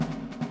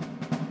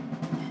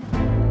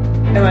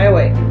Am I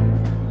awake?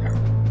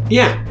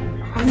 Yeah.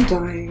 I'm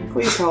dying.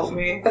 Please help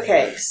me.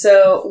 Okay,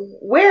 so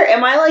where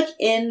am I, like,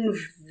 in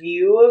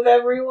view of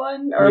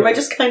everyone? Or am I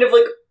just kind of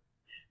like...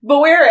 But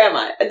where am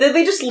I? Did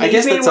they just leave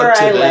me where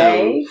I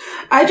lay?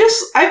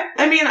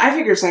 I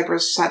figure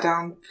Cypress sat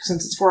down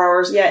since it's 4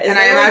 hours. Yeah, and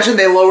I imagine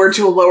they lowered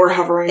to a lower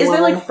hovering level. Is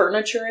there, like,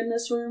 furniture in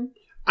this room?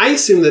 I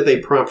assume that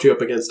they propped you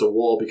up against a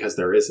wall because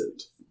there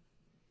isn't.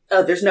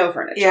 Oh, there's no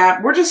furniture.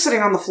 Yeah, we're just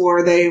sitting on the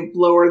floor. They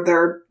lowered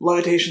their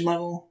levitation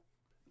level.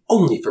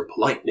 Only for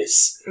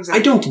politeness. Exactly.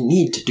 I don't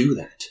need to do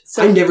that.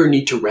 So- I never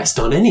need to rest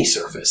on any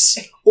surface.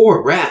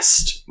 Or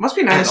rest. Must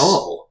be nice. At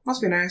all.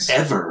 Must be nice.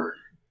 Ever.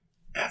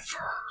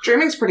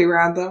 Dreaming's pretty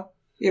rad, though.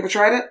 You ever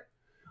tried it?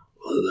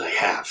 Well, I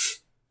have.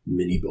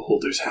 Many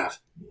beholders have.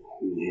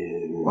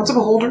 What's a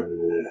beholder?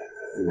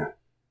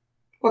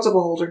 What's a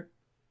beholder?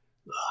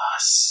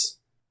 Us.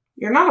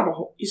 You're not a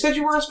beholder. You said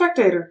you were a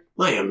spectator.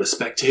 I am a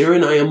spectator,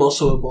 and I am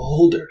also a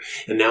beholder.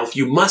 And now if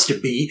you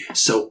must be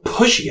so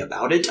pushy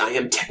about it, I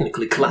am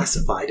technically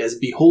classified as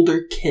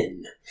beholder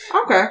kin.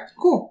 Okay,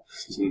 cool.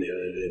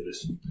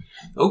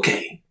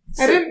 Okay.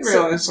 I didn't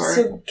realize, sorry.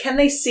 So can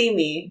they see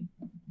me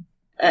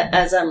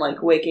as I'm,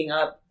 like, waking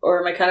up? Or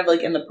am I kind of,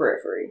 like, in the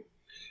periphery?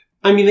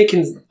 I mean, they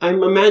can... I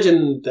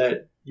imagine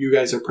that you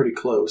guys are pretty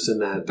close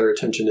and that their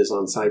attention is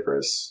on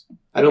Cypress.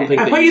 I don't think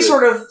I that put you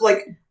sort of,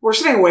 like, we're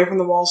sitting away from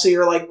the wall, so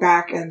you're, like,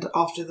 back and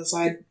off to the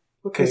side.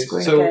 Okay,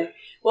 Basically. so... Okay.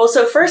 Well,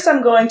 so first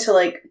I'm going to,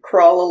 like,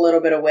 crawl a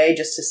little bit away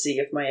just to see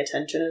if my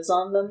attention is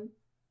on them.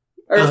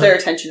 Or if their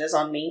attention is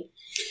on me.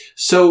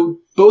 So,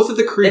 both of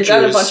the creatures...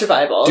 They've got a bunch of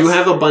eyeballs. do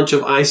have a bunch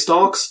of eye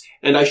stalks,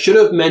 and I should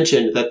have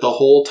mentioned that the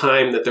whole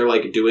time that they're,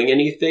 like, doing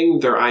anything,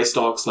 their eye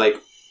stalks, like,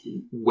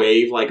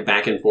 wave, like,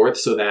 back and forth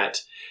so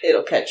that...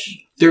 It'll catch.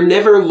 They're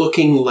never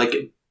looking,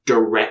 like,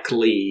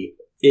 directly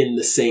in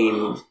the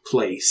same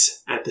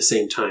place at the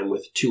same time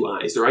with two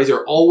eyes. Their eyes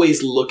are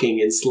always looking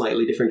in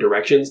slightly different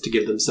directions to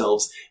give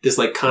themselves this,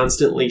 like,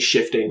 constantly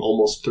shifting,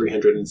 almost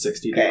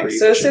 360 Okay, degree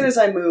so as vision. soon as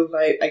I move,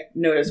 I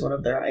notice one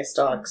of their eye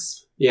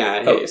stalks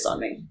focus on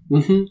me.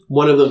 Mm-hmm.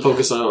 One of them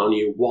focuses on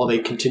you while they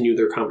continue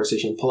their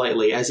conversation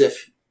politely, as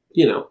if,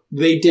 you know,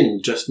 they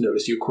didn't just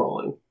notice you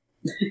crawling.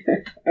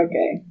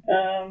 Okay,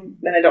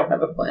 then I don't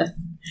have a plan.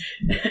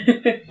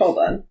 Hold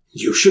on.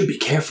 You should be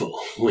careful.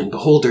 When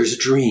beholders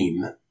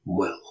dream,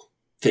 well,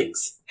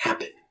 things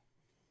happen.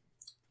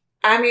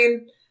 I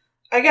mean,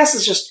 I guess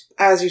it's just,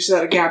 as you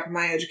said, a gap in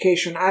my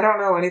education. I don't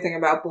know anything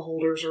about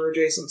beholders or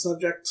adjacent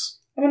subjects.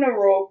 I'm gonna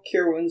roll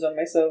Cure Wounds on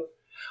myself.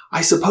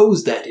 I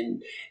suppose that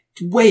in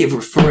way of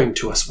referring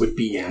to us would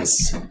be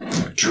as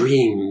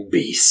dream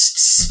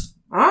beasts.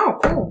 Oh,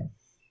 cool.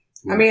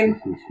 I mean,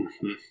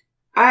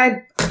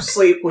 I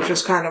sleep, which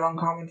is kind of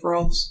uncommon for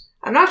elves.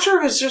 I'm not sure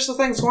if it's just a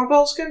thing swamp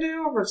elves can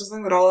do, or if it's a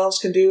thing that all elves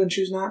can do and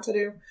choose not to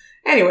do.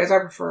 Anyways, I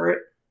prefer it.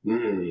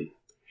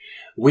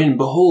 When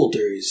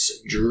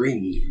beholders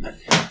dream,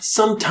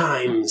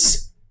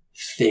 sometimes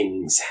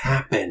things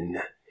happen.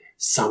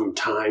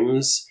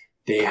 Sometimes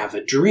they have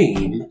a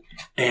dream,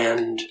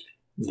 and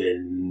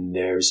then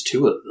there's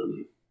two of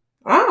them.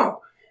 Oh.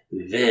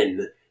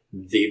 Then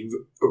the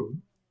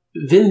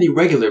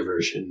regular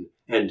version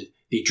and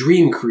the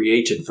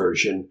dream-created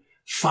version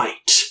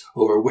fight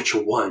over which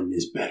one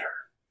is better.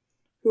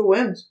 Who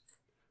wins?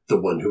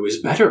 The one who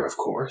is better, of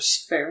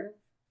course. Fair.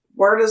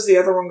 Where does the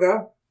other one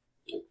go?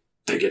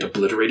 They get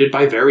obliterated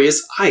by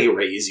various eye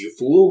rays, you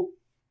fool.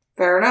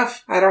 Fair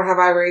enough. I don't have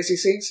eye rays, you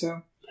see,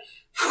 so...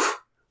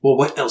 Well,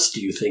 what else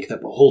do you think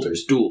that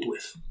beholders dueled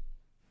with?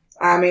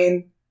 I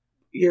mean,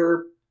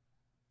 your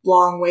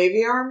long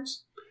wavy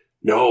arms?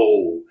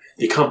 No,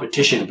 the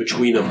competition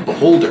between a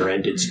beholder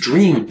and its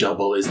dream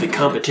double is the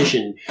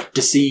competition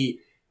to see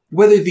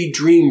whether the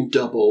dream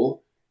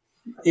double,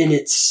 in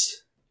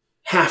its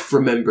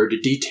half-remembered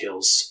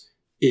details,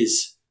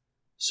 is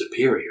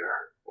superior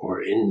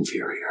or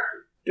inferior.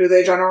 Do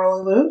they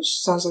generally lose?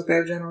 Sounds like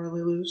they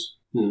generally lose.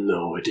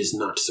 No, it is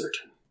not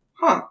certain.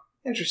 Huh.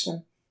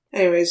 Interesting.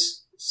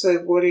 Anyways, so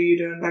what are you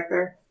doing back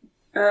there?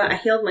 I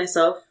healed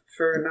myself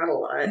for not a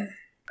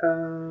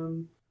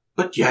lot.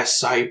 But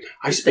yes, I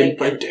spent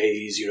my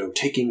days,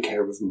 taking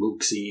care of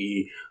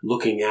Mooksy,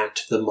 looking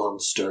at the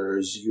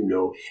monsters,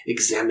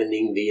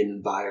 examining the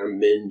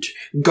environment,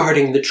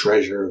 guarding the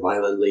treasure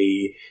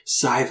violently.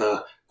 So I have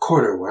a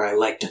corner where I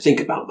like to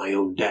think about my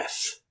own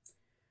death.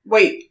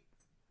 Wait,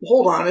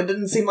 hold on, it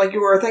didn't seem like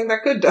you were a thing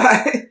that could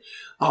die.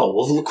 Oh,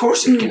 well, of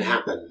course it can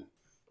happen.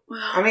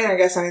 I mean, I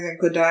guess anything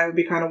could die. It would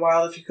be kind of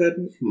wild if you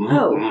couldn't.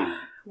 Oh,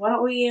 why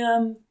don't we,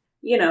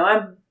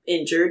 I'm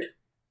injured.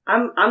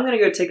 I'm gonna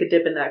go take a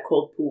dip in that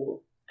cold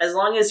pool. As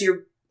long as your...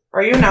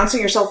 Are you announcing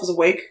yourself as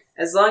awake?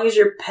 As long as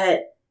your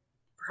pet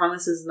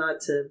promises not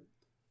to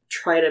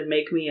try to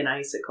make me an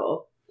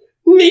icicle.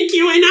 Make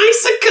you an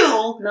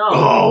icicle? No.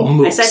 Oh,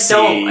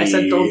 Mooksy. I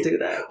said don't do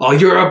that. Oh,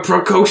 you're a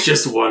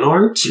precocious one,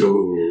 aren't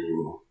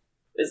you?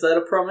 Is that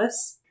a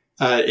promise?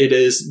 It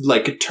is,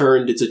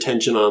 turned its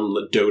attention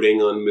on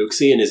doting on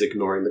Mooksy and is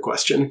ignoring the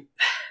question.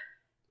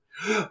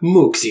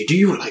 Mooksy, do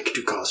you like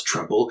to cause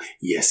trouble?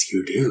 Yes,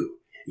 you do.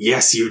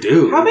 Yes, you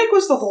do. How big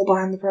was the hole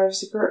behind the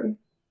privacy curtain?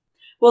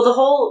 Well, the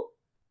hole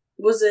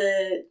was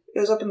it? It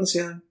was up in the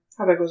ceiling.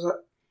 How big was it?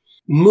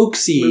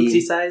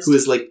 Mooksy sized, who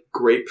is like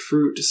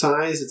grapefruit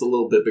size, it's a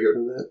little bit bigger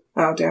than that.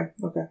 Oh, damn.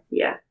 Okay.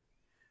 Yeah,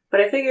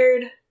 but I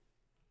figured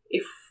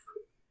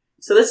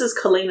so this is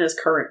Kalena's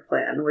current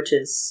plan, which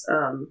is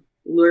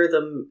lure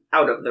them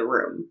out of the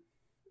room.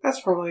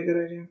 That's probably a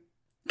good idea.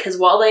 Because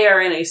while they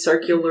are in a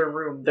circular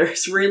room,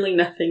 there's really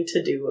nothing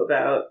to do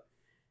about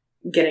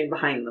getting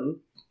behind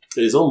them.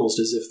 It is almost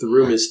as if the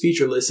room is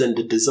featureless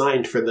and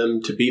designed for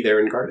them to be there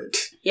and guard it.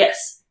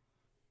 Yes.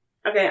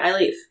 Okay, I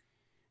leave.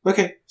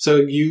 Okay, so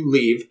you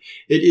leave.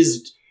 It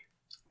is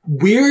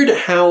weird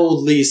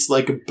how this,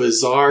 like,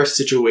 bizarre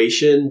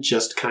situation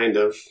just kind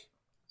of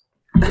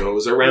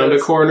goes around a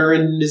corner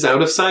and is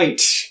out of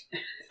sight.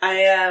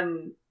 I,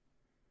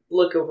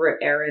 look over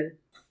at Erin.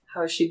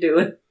 How's she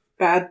doing?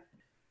 Bad.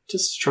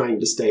 Just trying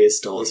to stay as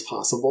still as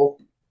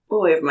possible.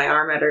 Oh, I have my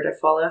arm at her to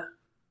follow.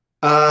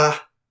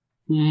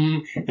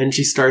 And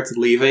she starts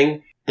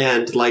leaving,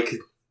 and, like,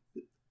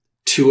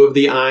 two of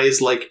the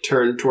eyes, like,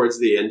 turn towards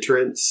the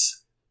entrance.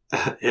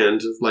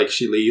 And, like,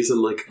 she leaves and,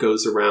 like,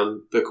 goes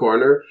around the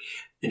corner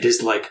and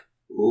is like,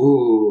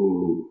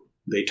 ooh.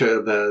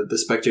 The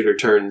spectator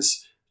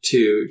turns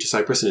to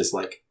Cypress and is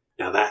like,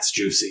 now that's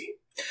juicy.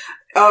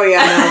 Oh,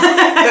 yeah,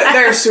 no.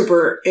 They're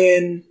super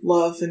in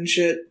love and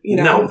shit, you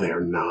know. No, they're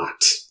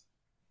not.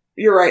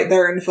 You're right,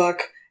 they're in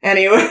fuck.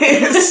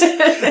 Anyways.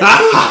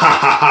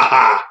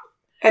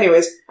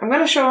 Anyways, I'm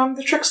gonna show him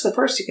the tricks that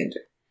Percy can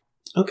do.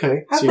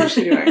 Okay. How's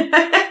Percy doing?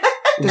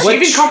 Does she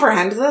even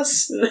comprehend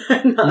this?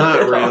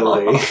 Not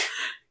really.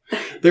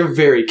 They're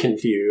very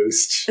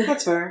confused.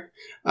 That's fair.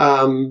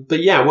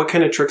 But yeah, what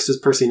kind of tricks does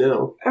Percy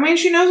know? I mean,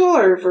 she knows all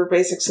of her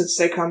basic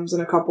sit-stay comes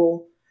and a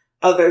couple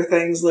other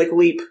things like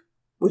leap,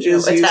 which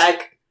is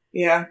attack.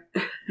 Yeah.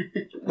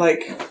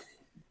 Like,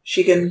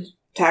 she can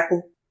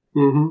tackle.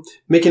 Mm-hmm.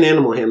 Make an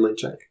animal handling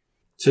check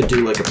to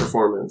do like a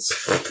performance.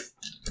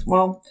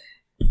 Well,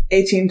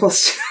 18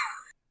 plus 2.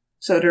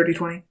 So dirty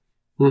 20.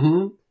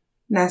 Mm-hmm.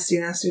 Nasty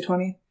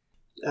 20.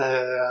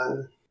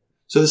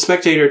 So the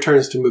spectator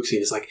turns to Mooksy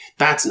and is like,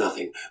 that's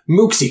nothing.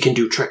 Mooksy can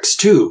do tricks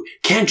too.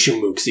 Can't you,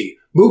 Mooksy?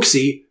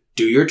 Mooksy,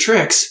 do your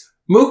tricks.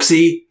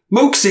 Mooksy,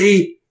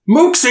 Mooksy,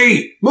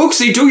 Mooksy,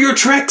 Mooksy, do your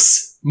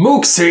tricks.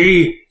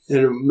 Mooksy.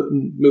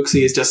 And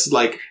Mooksy is just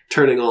like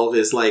turning all of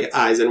his like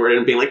eyes inward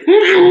and being like, and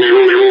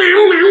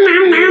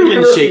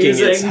shaking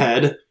its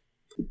head.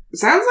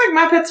 Sounds like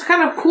my pet's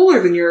kind of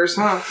cooler than yours,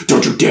 huh?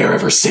 Don't you dare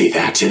ever say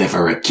that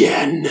ever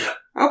again.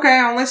 Okay,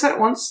 I only said it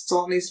once. That's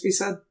all that needs to be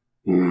said.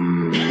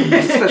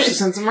 Especially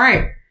since I'm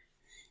right.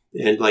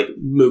 And, like,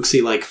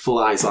 Mooksy, like,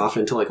 flies off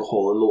into, like, a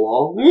hole in the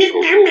wall.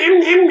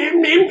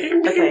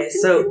 Okay,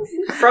 so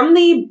from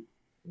the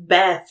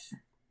Beth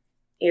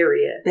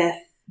area,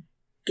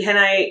 can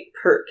I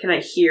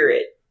hear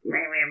it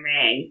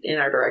in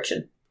our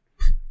direction?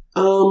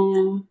 I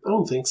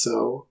don't think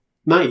so.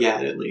 Not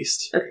yet, at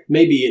least. Okay.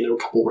 Maybe in a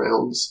couple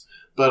rounds.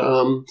 But,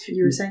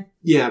 you were saying?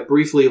 Yeah,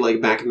 briefly,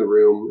 like, back in the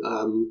room,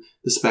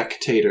 the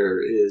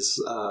spectator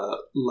is,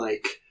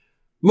 like,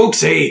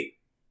 Mooksy!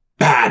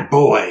 Bad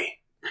boy!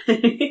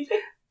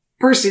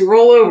 Percy,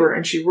 roll over.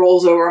 And she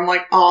rolls over. I'm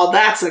like, oh,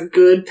 that's a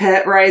good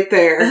pet right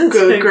there. That's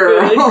good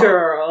girl. Good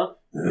girl.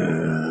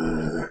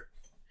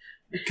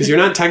 Because you're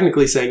not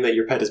technically saying that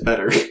your pet is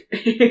better.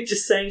 You're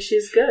just saying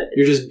she's good.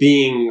 You're just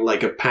being,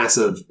 like, a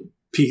passive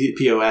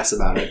POS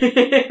about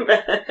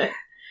it.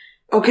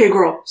 Okay,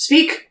 girl,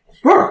 speak.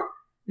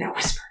 Now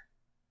whisper.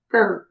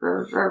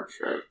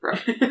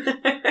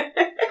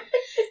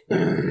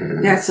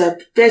 That's a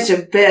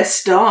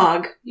best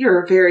dog.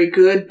 You're a very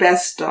good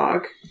best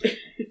dog.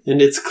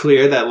 And it's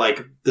clear that,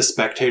 like, the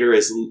spectator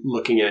is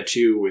looking at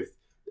you with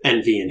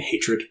envy and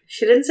hatred.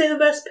 She didn't say the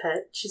best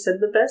pet. She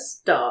said the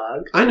best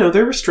dog. I know,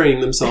 they're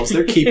restraining themselves.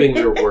 They're keeping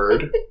their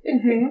word.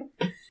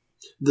 Mm-hmm.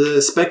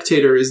 The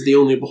spectator is the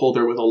only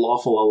beholder with a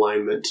lawful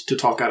alignment to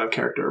talk out of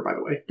character, by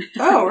the way.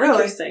 Oh, really?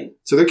 Interesting.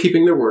 So they're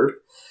keeping their word.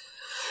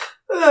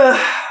 Am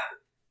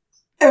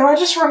I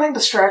just running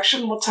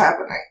distraction? What's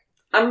happening?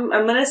 I'm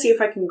gonna see if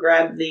I can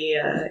grab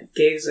the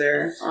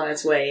gazer on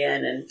its way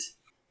in and...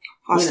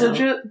 Hostage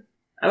it?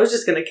 I was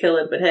just gonna kill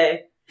it, but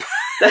hey.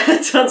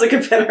 That sounds like a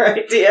better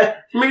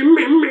idea.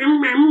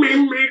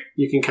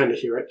 You can kind of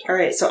hear it.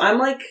 Alright, so I'm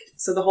like...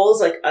 So the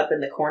hole's like up in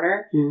the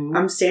corner. Mm-hmm.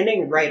 I'm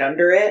standing right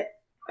under it.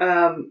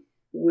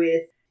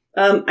 With...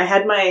 I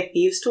had my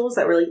thieves' tools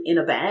that were like in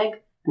a bag.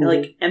 Mm-hmm. I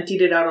like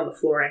emptied it out on the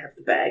floor. I have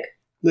the bag.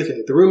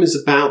 Okay, the room is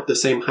about the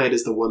same height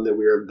as the one that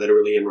we're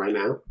literally in right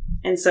now.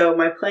 And so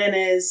my plan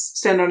is...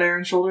 Stand on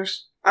Aaron's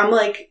shoulders? I'm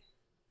like...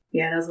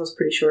 Yeah, that was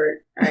pretty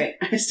short. Alright,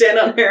 I stand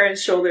on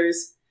Aaron's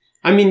shoulders.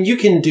 I mean, you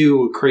can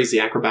do a crazy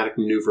acrobatic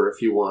maneuver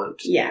if you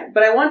want. Yeah,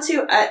 but I want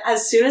to,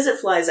 as soon as it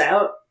flies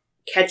out,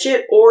 catch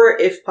it, or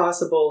if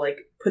possible,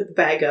 like, put the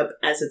bag up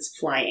as it's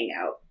flying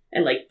out,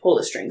 and, like, pull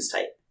the strings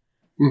tight.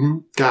 Mm-hmm.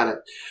 Got it.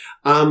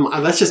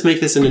 Let's just make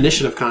this an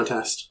initiative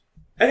contest.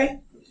 Okay.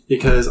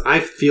 Because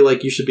I feel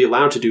like you should be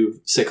allowed to do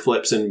sick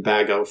flips and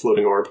bag a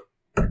floating orb.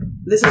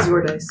 This is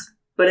your dice.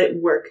 but it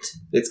worked.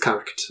 It's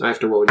cocked. I have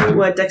to roll again.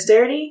 What,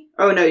 dexterity?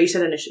 Oh, no, you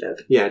said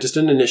initiative. Yeah, just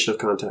an initiative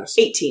contest.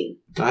 18.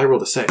 I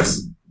rolled a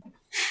 6.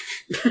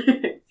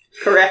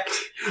 Correct.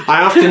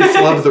 I often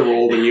flub the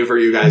roll whenever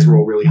you guys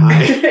roll really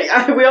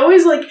high. We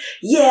always like,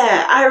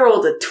 yeah, I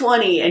rolled a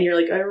 20, and you're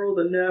like, I rolled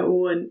a nat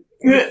 1.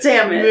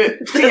 Damn it.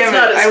 Damn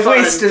it, I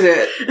wasted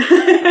it.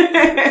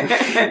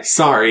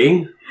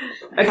 Sorry.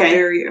 How Okay.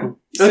 dare you?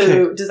 So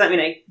Okay. does that mean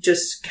I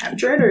just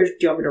capture it, or do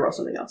you want me to roll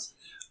something else?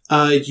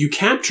 You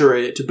capture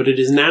it, but it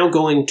is now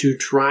going to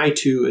try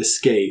to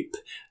escape.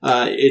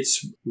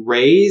 Its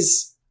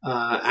rays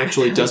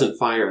actually doesn't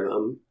fire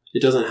them.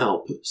 It doesn't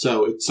help.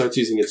 So it starts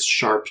using its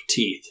sharp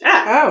teeth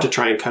Ah! Oh. to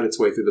try and cut its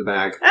way through the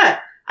bag.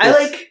 Ah! I Yes.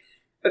 like...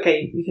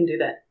 Okay, you can do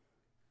that.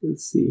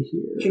 Let's see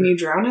here. Can you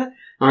drown it?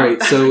 All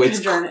right, so I'm it's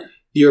gonna drown it.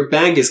 your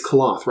bag is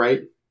cloth,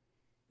 right?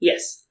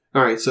 Yes.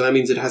 All right, so that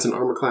means it has an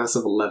armor class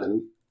of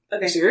 11.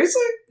 Okay.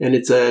 Seriously? And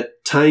it's a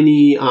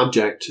tiny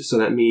object, so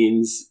that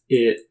means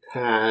it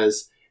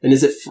has... And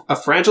is it a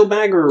fragile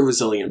bag or a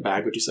resilient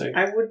bag, would you say?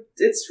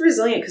 It's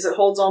resilient because it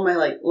holds all my,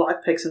 like,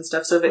 lockpicks and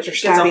stuff, so if it Which are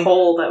gets a stabby.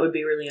 hole, that would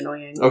be really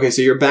annoying. Okay,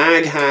 so your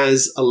bag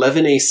has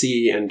 11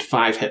 AC and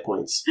 5 hit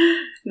points.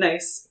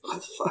 Nice.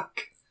 What the fuck?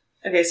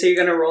 Okay, so you're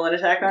gonna roll an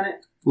attack on it?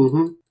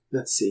 Mm-hmm.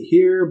 Let's see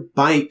here.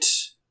 Bite.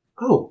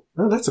 Oh,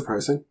 that's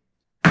surprising.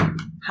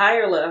 High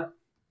or low?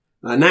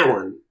 Nat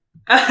 1.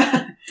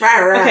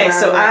 Okay,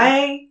 so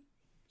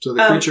So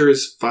the creature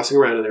is fussing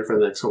around in there for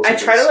the next whole I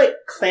seconds. try to, like,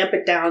 clamp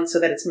it down so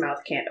that its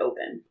mouth can't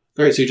open.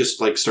 All right, so you just,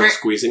 like, start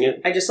squeezing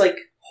it. I just, like,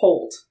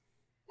 hold.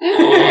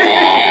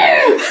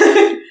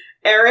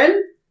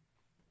 Aaron,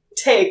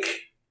 take.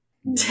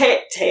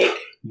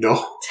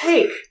 No.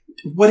 Take.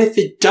 What if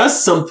it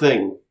does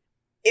something?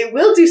 It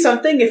will do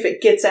something if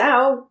it gets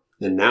out.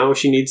 And now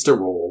she needs to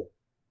roll.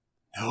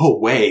 No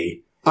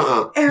way.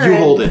 Aaron, You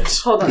hold it.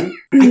 Hold on.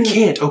 I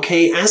can't,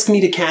 okay? Ask me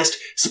to cast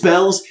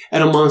spells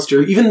at a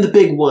monster, even the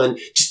big one.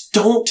 Just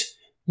don't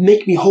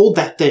make me hold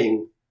that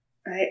thing.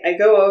 I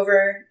go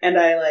over and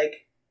I,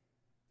 like,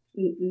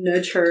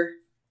 nudge her.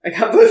 I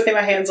got both of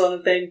my hands on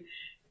the thing.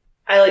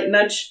 I, like,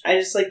 nudge. I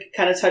just, like,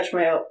 kind of touch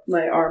my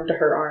arm to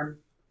her arm.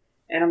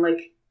 And I'm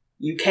like,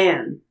 you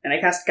can. And I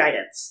cast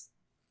guidance.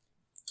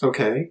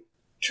 Okay.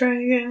 Try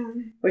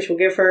again. Which will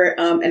give her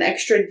an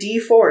extra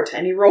D4 to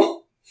any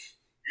roll.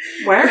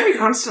 Why are we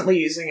constantly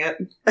using it?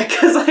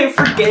 Because I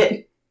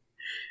forget.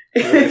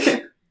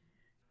 Okay.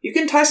 You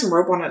can tie some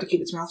rope on it to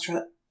keep its mouth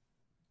shut.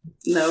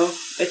 No,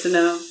 it's a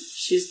no.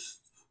 She's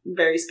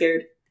very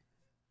scared.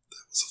 That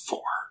was a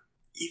 4.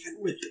 Even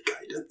with the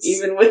guidance.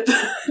 Even with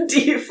the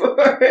D4.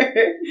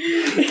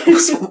 That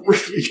was a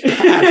really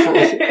bad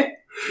roll.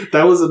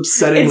 That was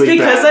upsettingly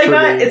bad for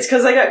me. It's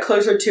because I got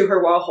closer to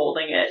her while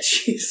holding it.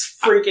 She's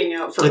freaking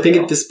out for I think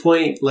real. at this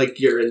point, like,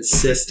 you're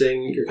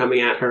insisting, you're coming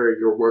at her,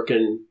 you're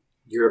working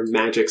your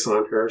magics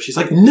on her. She's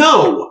like,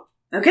 no!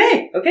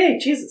 Okay,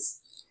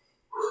 Jesus.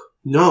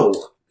 No.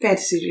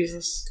 Fantasy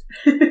Jesus.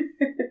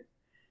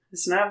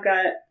 So now I've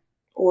got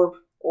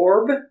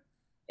Orb.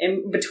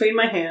 in between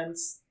my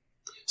hands,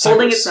 Cyrus,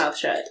 holding its mouth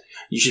shut.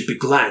 you should be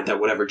glad that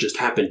whatever just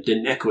happened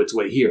didn't echo its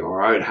way here,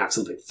 or I would have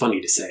something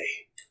funny to say.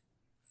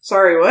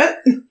 Sorry, what?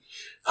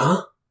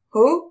 Huh?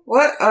 Who?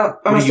 What? Oh,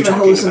 I are must you have been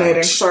talking hallucinating.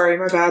 about? Sorry,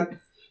 my bad.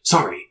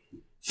 Sorry.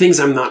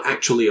 Things I'm not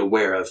actually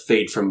aware of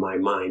fade from my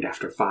mind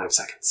after 5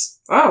 seconds.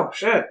 Oh,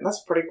 shit.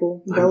 That's pretty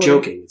cool. I'm ability.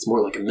 joking. It's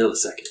more like a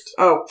millisecond.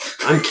 Oh.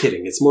 I'm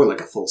kidding. It's more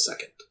like a full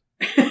second.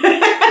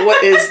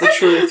 What is the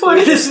truth? What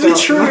We is just the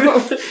don't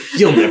know. truth?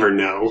 You'll never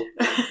know.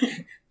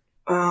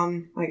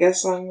 I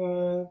guess I'm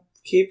gonna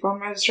keep on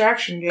my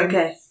distraction game.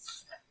 Okay.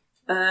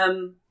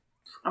 I'm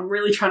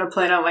really trying to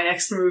plan out my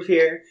next move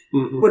here.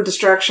 Mm-hmm. Would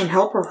distraction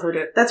help or hurt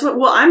it? That's what,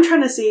 well, I'm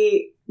trying to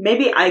see,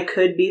 maybe I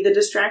could be the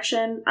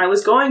distraction. I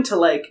was going to,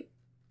 like,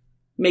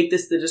 make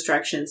this the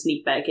distraction and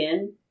sneak back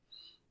in.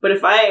 But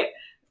if my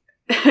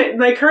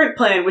current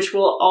plan, which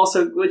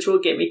will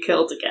get me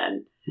killed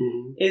again,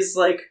 Mm-hmm. is,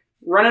 like,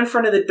 run in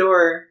front of the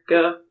door,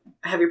 go,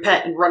 have your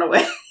pet, and run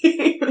away. And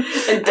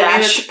I mean,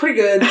 dash. it's a pretty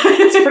good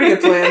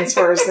plan as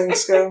far as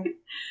things go.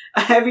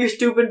 I have your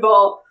stupid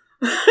ball.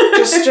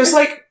 Just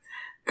like,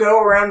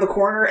 go around the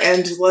corner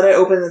and let it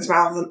open its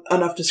mouth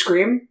enough to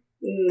scream,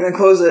 and then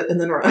close it, and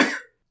then run.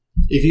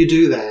 If you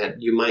do that,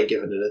 you might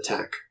give it an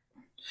attack.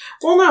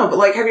 Well, no, but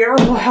like, have you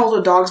ever held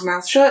a dog's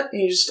mouth shut,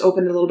 and you just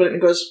open it a little bit, and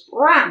it goes,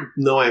 ram?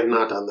 No, I have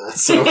not done that,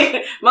 so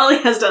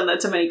Molly has done that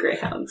to many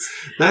greyhounds.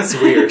 that's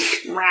weird.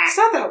 It's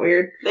not that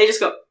weird. They just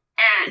go,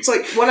 It's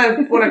like, when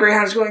a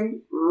greyhound is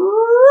going,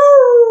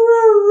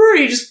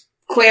 you just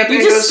clamp it, you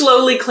and it just goes,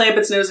 slowly clamp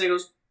its nose and it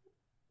goes,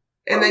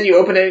 and then you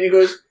open it, and it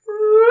goes,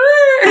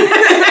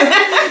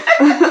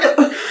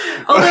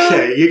 although,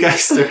 Okay, you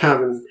guys are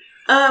having...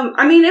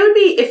 I mean, it would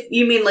be, if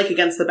you mean, like,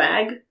 against the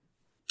bag.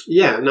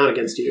 Yeah, not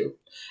against you.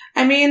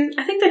 I mean,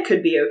 I think that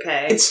could be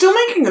okay. it's still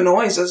making a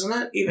noise, isn't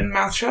it? Even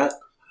mouth shut?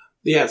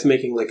 Yeah, it's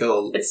making like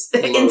a... It's low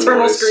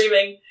internal noise.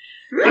 screaming.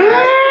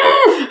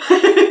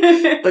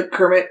 Like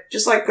Kermit,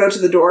 just like go to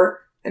the door,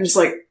 and just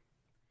like,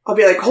 I'll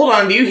be like, hold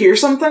on, do you hear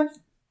something?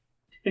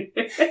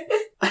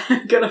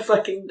 I'm gonna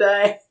fucking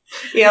die.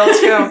 Yeah,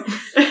 let's go.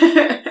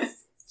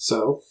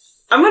 So,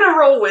 I'm gonna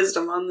roll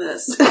wisdom on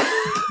this.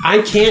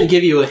 I can't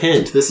give you a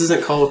hint. This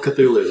isn't Call of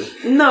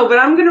Cthulhu. No, but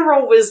I'm gonna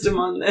roll wisdom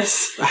on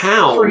this.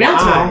 How? For now.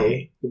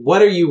 Why?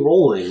 What are you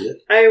rolling?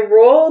 I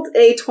rolled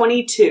a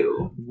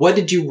 22. What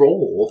did you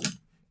roll?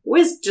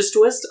 Just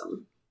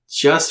wisdom.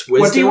 Just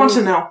wisdom? What do you want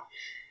to know?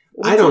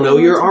 I don't know.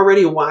 You're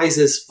already wise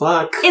as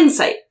fuck.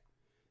 Insight.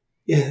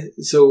 Yeah,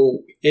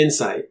 so,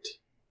 insight.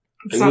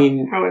 It's not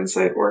how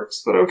insight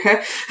works, but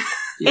okay.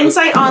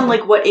 Insight on,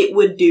 like, what it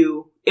would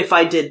do if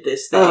I did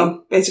this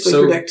thing. Basically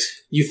So- predict.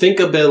 You think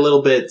a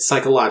little bit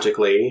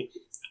psychologically,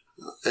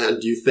 and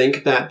you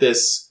think that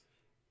this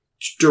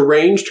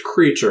deranged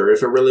creature,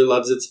 if it really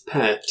loves its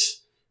pet,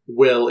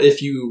 will,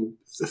 if you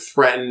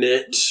threaten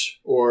it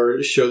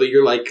or show that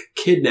you're like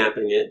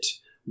kidnapping it,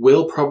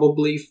 will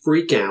probably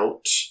freak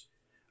out.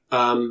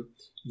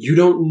 You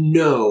don't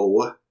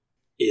know.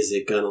 Is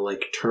it gonna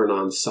like turn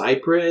on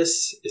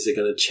Cypress? Is it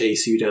gonna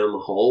chase you down the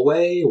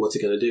hallway? What's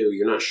it gonna do?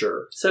 You're not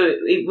sure. So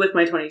with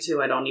my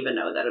 22, I don't even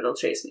know that it'll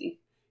chase me.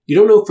 You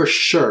don't know for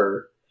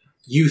sure.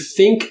 You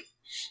think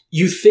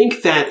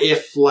that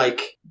if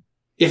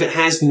it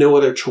has no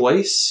other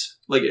choice,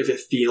 like if it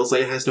feels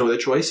like it has no other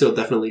choice, it'll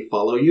definitely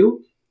follow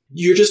you.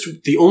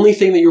 The only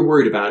thing that you're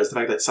worried about is the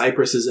fact that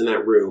Cypress is in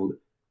that room.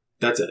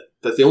 That's it.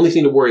 That's the only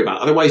thing to worry about.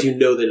 Otherwise, you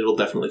know that it'll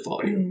definitely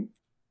follow you.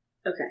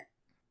 Okay.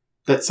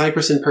 That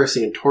Cypress and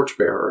Percy and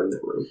Torchbearer are in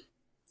that room.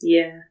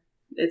 Yeah.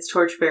 It's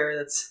Torchbearer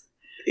that's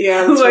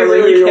Yeah, who that's I really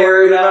really who you're care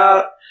worried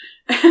about.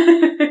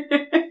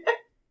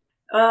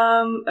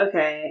 about.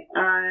 Okay.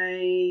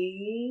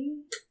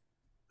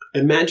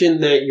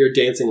 Imagine that your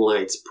dancing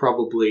lights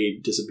probably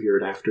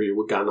disappeared after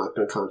you got knocked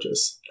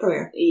unconscious. Oh,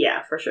 yeah.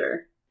 Yeah, for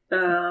sure.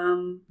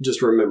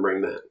 Just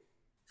remembering that.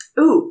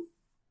 Ooh.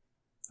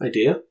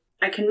 Idea?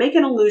 I can make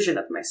an illusion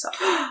of myself.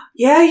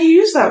 Yeah, you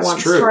used that That's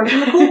once. true. Turn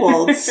into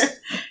kobolds.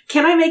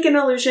 Can I make an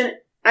illusion?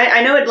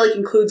 I know it like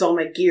includes all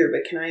my gear,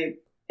 but can I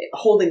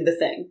holding the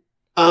thing?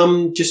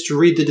 Just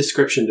read the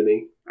description to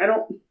me. I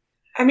don't.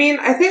 I mean,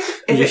 I think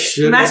if You it,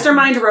 should.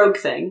 Mastermind rogue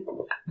thing.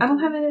 I don't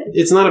have it.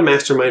 It's not a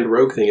mastermind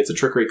rogue thing, it's a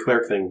trickery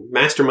cleric thing.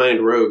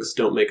 Mastermind rogues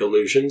don't make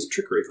illusions,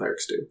 trickery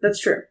clerics do. That's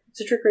true.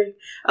 It's a trickery.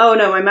 Oh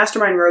no, my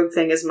mastermind rogue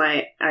thing is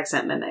my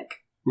accent mimic.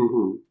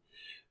 Mm-hmm.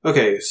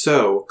 Okay,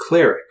 so,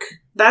 cleric.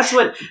 That's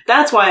why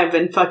I've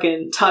been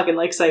fucking talking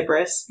like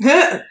Cypress. you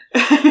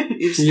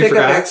just You pick up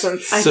forgot?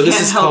 accents. I So this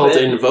can't is help called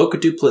it. Invoke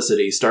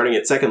Duplicity. Starting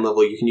at second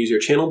level, you can use your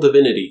Channel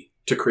Divinity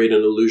to create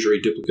an illusory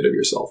duplicate of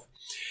yourself.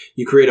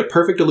 You create a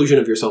perfect illusion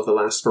of yourself that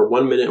lasts for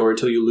 1 minute or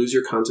until you lose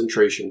your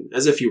concentration,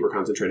 as if you were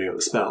concentrating on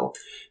the spell.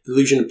 The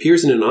illusion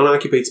appears in an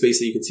unoccupied space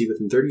that you can see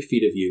within 30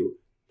 feet of you.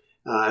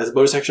 As a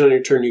bonus action on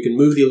your turn, you can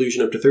move the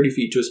illusion up to 30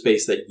 feet to a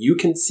space that you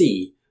can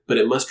see, but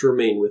it must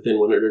remain within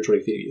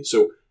 120 feet of you.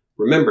 So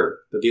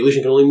remember that the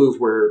illusion can only move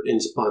in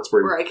spots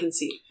where I can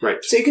see. right.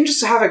 So you can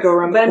just have it go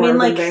around But I the mean,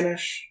 corner and like-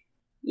 vanish.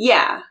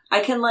 Yeah, I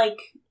can like.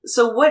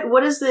 So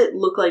what does it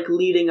look like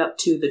leading up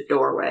to the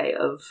doorway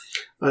of?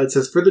 It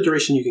says, for the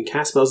duration, you can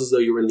cast spells as though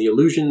you were in the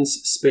illusion's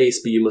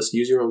space, but you must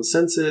use your own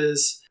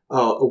senses.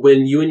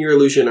 When you and your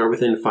illusion are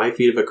within 5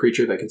 feet of a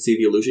creature that can see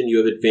the illusion, you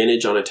have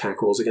advantage on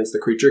attack rolls against the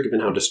creature,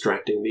 given how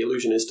distracting the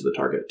illusion is to the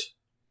target.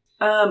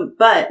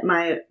 But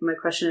my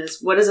question is,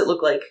 what does it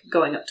look like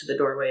going up to the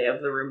doorway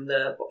of the room?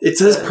 It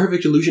says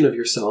perfect illusion of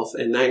yourself,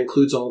 and that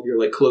includes all of your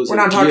clothes We're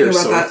and not talking gear.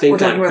 about So that. I think We're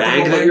that talking about the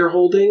bag that hallway. you're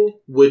holding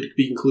would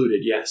be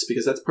included, yes,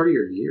 because that's part of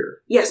your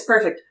gear. Yes,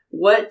 perfect.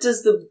 What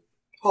does the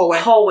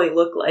Hallway.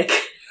 look like?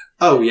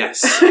 Oh,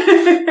 yes.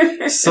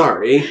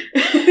 Sorry.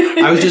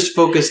 I was just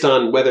focused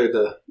on whether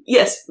the...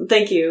 Yes,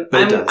 thank you.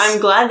 But it does. I'm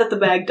glad that the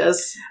bag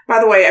does. By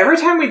the way, every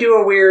time we do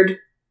a weird,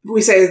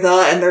 we say the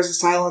and there's a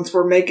silence,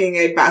 we're making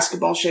a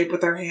basketball shape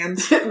with our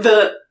hands.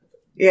 the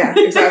Yeah,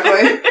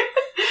 exactly.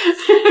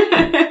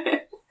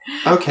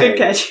 Okay. Good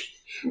catch.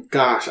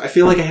 Gosh, I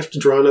feel like I have to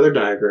draw another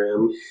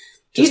diagram.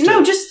 Just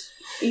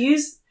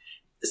use.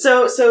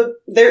 So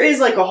there is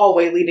like a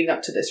hallway leading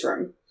up to this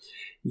room.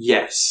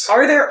 Yes.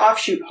 Are there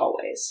offshoot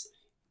hallways?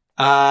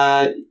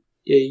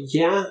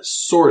 Yeah,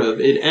 sort of.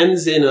 It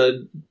ends in a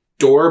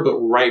door, but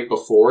right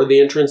before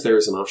the entrance, there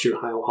is an offshoot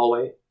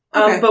hallway.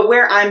 Okay. But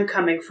where I'm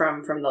coming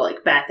from the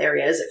like bath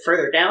area, is it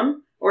further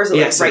down, or is it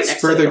Yes, like right it's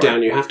next further to the door?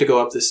 down. You have to go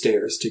up the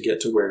stairs to get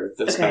to where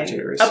the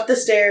spectator is. Up the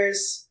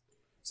stairs,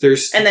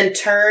 There's and then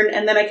turn,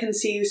 and then I can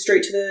see you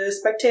straight to the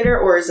spectator,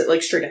 or is it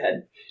like straight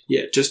ahead?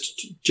 yeah,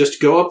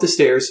 just go up the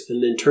stairs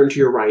and then turn to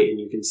your right, and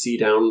you can see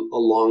down a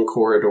long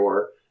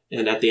corridor.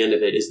 And at the end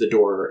of it is the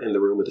door and the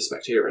room with the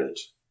spectator in it.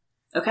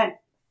 Okay,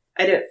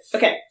 I do.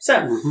 Okay, so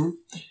Mm-hmm.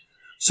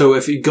 So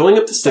if you're going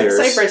up the stairs,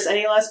 Cypress,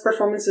 any last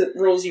performance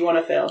rules you want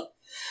to fail?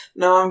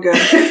 No, I'm good.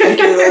 Thank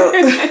you,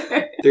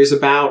 though. there's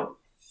about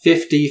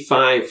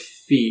 55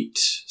 feet,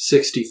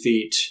 60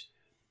 feet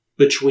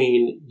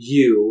between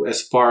you,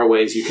 as far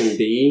away as you can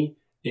be,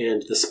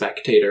 and the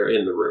spectator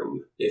in the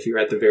room, if you're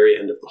at the very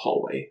end of the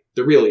hallway.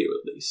 The real you,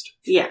 at least.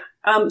 Yeah.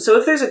 So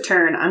if there's a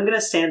turn, I'm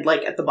gonna stand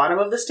like at the bottom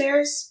of the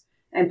stairs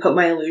and put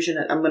my illusion.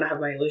 I'm going to have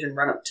my illusion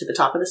run up to the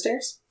top of the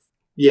stairs.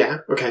 Yeah,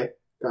 okay.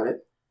 Got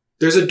it.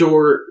 There's a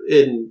door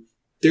in...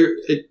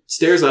 It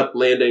stairs up,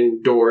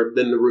 landing, door,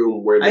 then the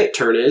room where the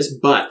turn is,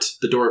 but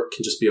the door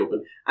can just be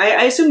open.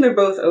 I assume they're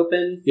both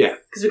open. Yeah.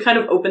 Because we kind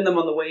of opened them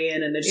on the way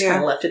in, and they just kind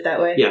of left it that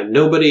way. Yeah,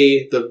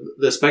 nobody...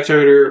 The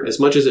spectator,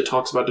 as much as it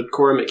talks about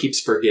decorum, it keeps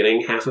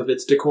forgetting half of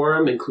its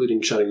decorum,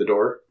 including shutting the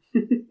door.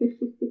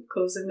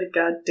 Closing the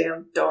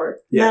goddamn door.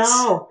 Yes.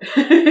 No.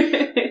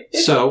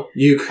 So,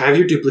 you have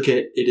your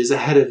duplicate. It is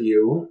ahead of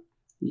you.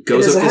 It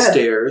goes up the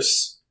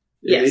stairs.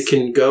 Yes. It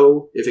can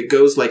go... If it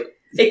goes, like...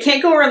 It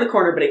can't go around the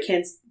corner, but it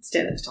can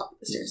stand at the top of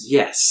the stairs.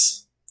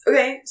 Yes.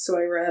 Okay, so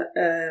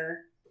I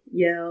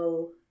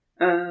yell.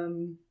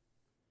 I'm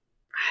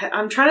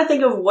trying to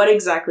think of what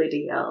exactly to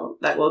yell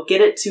that will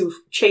get it to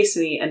chase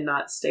me and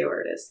not stay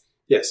where it is.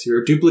 Yes,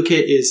 your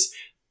duplicate is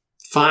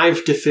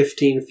 5 to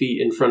 15 feet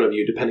in front of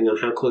you, depending on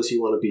how close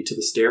you want to be to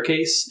the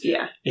staircase.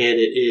 Yeah. And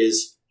it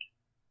is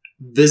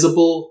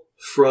visible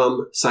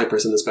from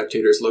Cypress in the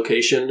spectator's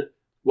location.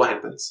 What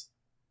happens?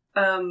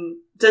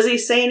 Does he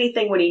say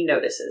anything when he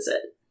notices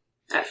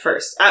it at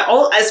first?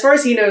 As far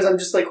as he knows, I'm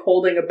just like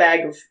holding a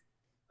bag of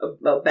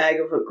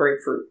a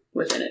grapefruit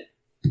within it.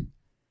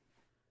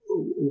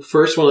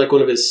 First,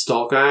 one of his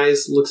stalk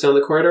eyes looks down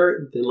the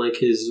corridor, then like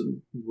his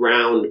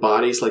round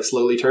body like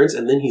slowly turns,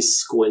 and then he's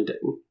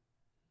squinting.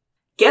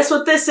 Guess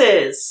what this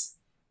is?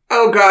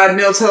 Oh God,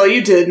 Niltel,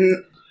 you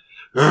didn't.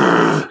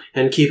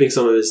 And keeping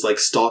some of his like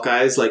stalk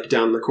eyes like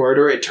down the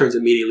corridor, it turns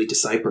immediately to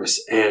Cypress.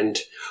 And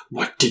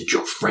what did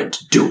your friend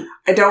do?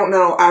 I don't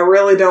know. I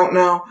really don't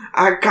know.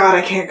 I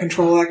can't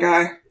control that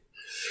guy.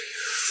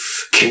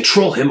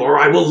 Control him or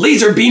I will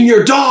laser beam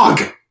your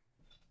dog!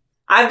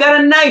 I've got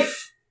a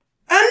knife!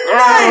 A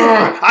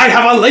knife! I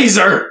have a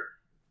laser!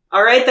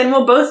 Alright, then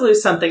we'll both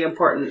lose something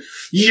important.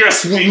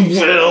 Yes, we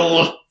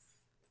will!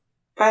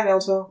 Bye,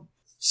 Niltel.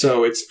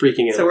 So it's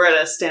freaking out. So we're at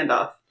a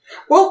standoff.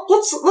 Well,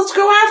 let's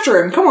go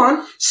after him. Come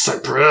on.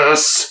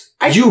 Cypress!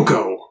 You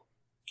go!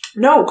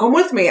 No, come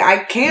with me.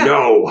 I can't.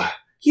 No!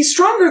 He's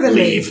stronger than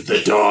me. Leave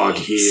the dog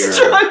here.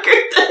 Stronger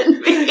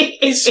than me!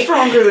 He's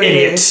stronger than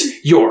Idiot! me.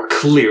 You're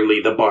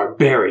clearly the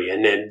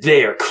barbarian, and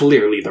they're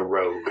clearly the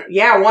rogue.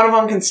 Yeah, one of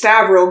them can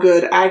stab real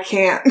good. I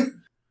can't.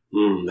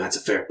 That's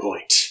a fair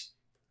point.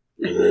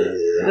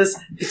 This,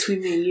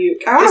 between me and you,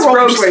 I wanna this roll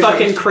rogue's persuasion.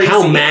 fucking crazy.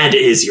 How mad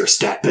is your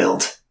stat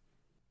build?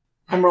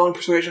 I'm rolling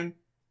persuasion.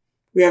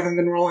 We haven't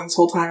been rolling this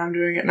whole time. I'm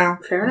doing it now.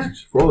 Fair enough.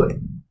 Roll it.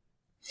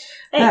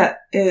 Hey. That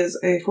is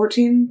a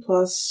 14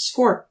 plus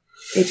 4.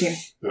 18.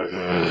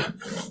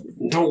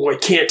 No, I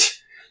can't.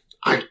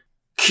 I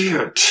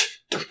can't.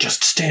 They're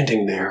just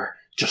standing there.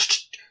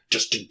 Just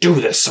to do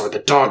this or the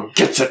dog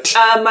gets it.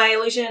 My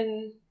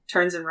illusion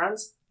turns and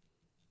runs.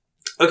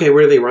 Okay,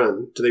 where do they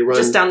run? Do they run?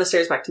 Just down the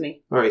stairs back to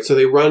me. Alright, so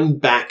they run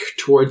back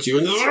towards you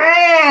and...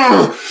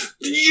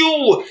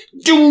 You!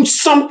 Do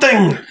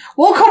something!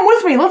 Well, come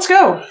with me. Let's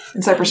go.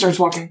 And Cypress starts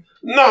walking.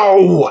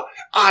 No!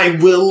 I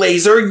will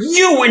laser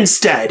you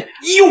instead!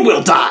 You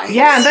will die!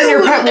 Yeah, and then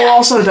your pet will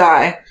also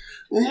die.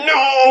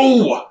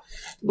 No!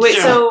 Wait,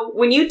 so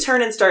when you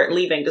turn and start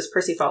leaving, does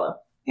Percy follow?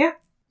 Yeah,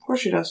 of course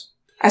she does.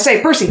 I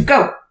say, Percy,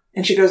 go!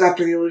 And she goes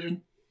after the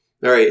illusion.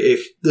 Alright,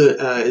 if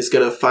the is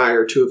gonna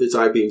fire 2 of its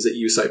eye beams at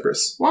you,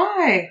 Cypress.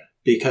 Why?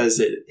 Because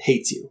it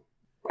hates you.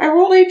 I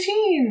rolled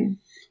 18.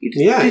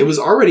 Yeah, it was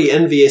already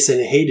envious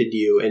and hated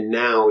you, and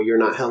now you're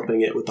not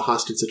helping it with the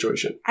hostage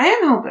situation. I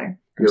am helping.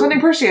 I'm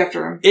sending Percy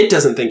after him. It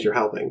doesn't think you're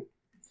helping.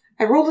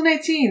 I rolled an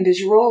 18. Did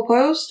you roll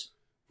opposed?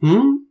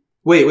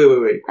 Wait.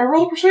 I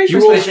rolled a persuasion.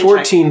 You rolled Persuasion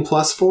 14 check.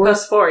 plus 4?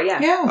 Plus 4,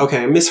 yeah. Yeah.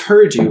 Okay, I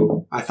misheard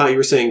you. I thought you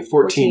were saying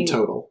 14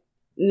 total.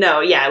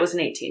 No, yeah, it was an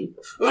 18.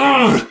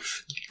 Ugh!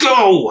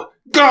 Go!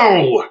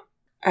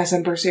 I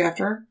send Percy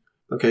after her.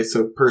 Okay,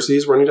 so Percy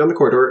is running down the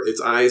corridor.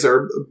 Its eyes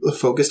are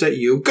focused at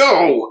you.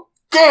 Go!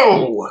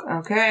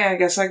 Okay, I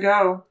guess I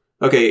go.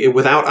 Okay,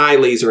 without eye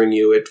lasering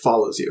you, it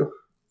follows you.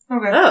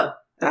 Okay. Oh,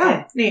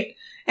 okay. Oh, neat.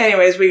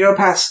 Anyways, we go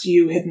past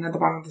you hidden at the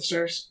bottom of the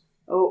stairs.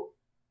 Oh.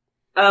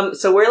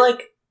 So we're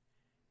like,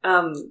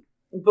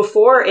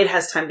 before it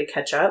has time to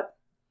catch up.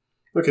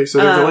 Okay, so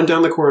they're going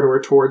down the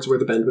corridor towards where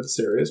the bend with the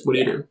stair is. What do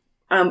you do?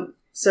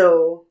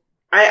 So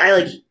I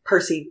like,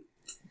 Percy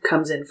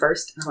comes in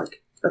first, and I'm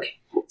like, okay,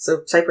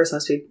 so Cypress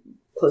must be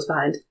close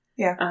behind.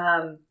 Yeah.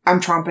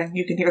 I'm tromping.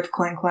 You can hear the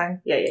clang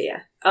clang. Yeah.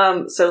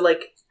 So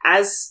like,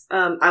 as,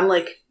 I'm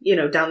like,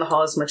 down the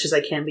hall as much as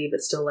I can be, but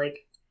still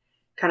like,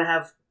 kind of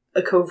have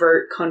a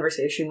covert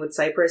conversation with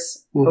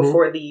Cypress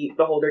before the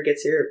beholder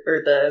gets here,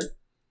 or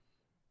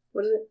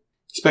what is it?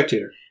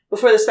 Spectator.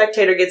 Before the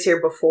spectator gets here,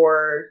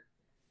 before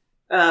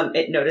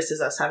it notices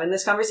us having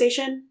this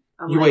conversation.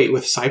 Wait,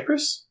 with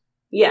Cypress?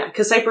 Yeah,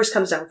 because Cypress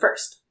comes down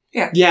first.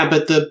 Yeah,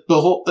 but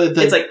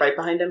it's like right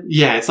behind him.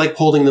 Yeah, it's like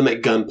holding them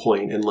at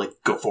gunpoint and like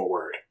go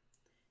forward.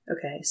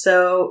 Okay,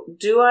 so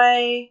do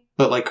I?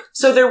 But like,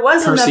 so there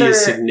was Percy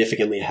is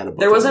significantly ahead of both.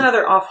 There was of them.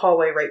 another off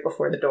hallway right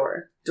before the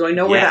door. Do I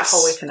know where that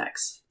hallway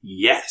connects?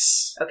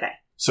 Yes. Okay.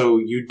 So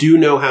you do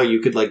know how you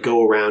could like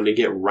go around and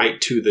get right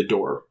to the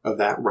door of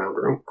that round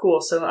room.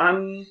 Cool. So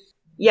I'm,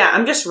 Yeah,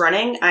 I'm just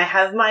running. I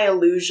have my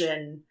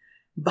illusion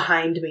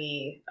behind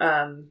me.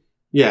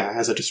 Yeah,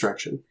 as a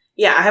distraction.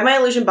 Yeah, I have my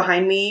illusion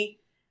behind me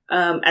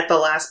at the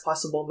last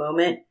possible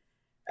moment.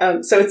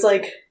 So it's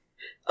like,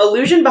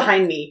 illusion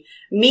behind me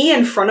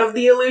in front of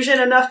the illusion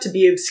enough to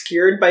be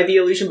obscured by the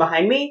illusion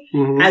behind me.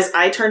 Mhm. As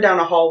I turn down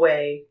a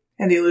hallway,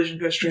 And the illusion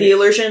goes straight. the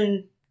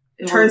illusion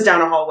turns down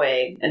a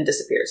hallway and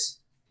disappears.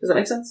 Does that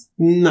make sense?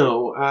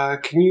 No.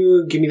 Can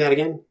you give me that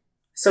again?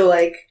 So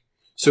like,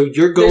 So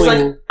you're there's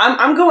going... like,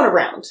 I'm going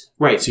around.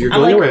 right, so you're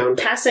I'm going like around.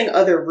 passing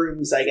other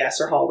rooms, I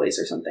guess, or hallways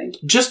or something.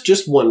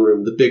 Just one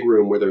room, the big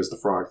room where there's the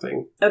frog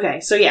thing. Okay,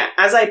 so yeah,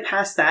 as I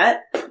pass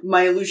that,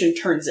 my illusion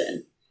turns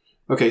in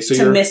Okay, so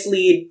to you're...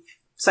 mislead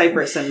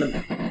Cypress and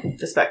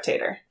the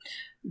spectator.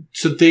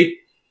 So they...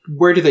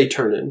 Where do they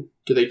turn in?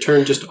 Do they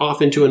turn just off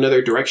into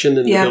another direction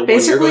than Yeah, the one you're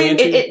basically, going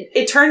into?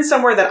 It turns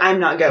somewhere that I'm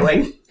not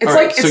going, It's All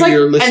like right, it's so like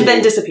you're listening. and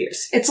then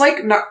disappears. it's like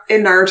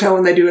in Naruto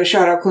when they do a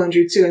shadow clone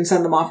jutsu and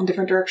send them off in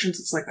different directions.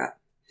 It's like that.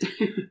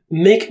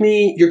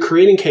 You're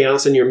creating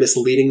chaos and you're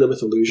misleading them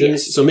with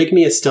illusions. Yes. So make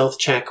me a stealth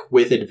check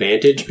with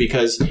advantage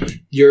because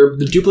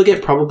the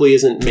duplicate probably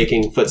isn't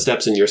making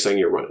footsteps and you're saying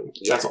you're running.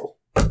 That's all.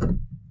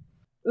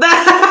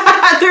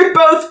 They're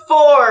both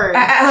 4.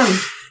 Ahem.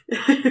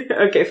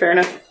 Okay, fair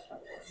enough.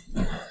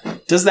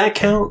 Does that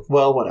count?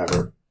 Well,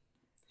 whatever.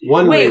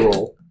 One Wait.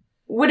 reroll.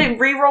 Would it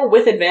reroll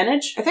with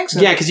advantage? I think so.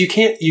 Yeah, because you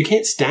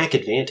can't stack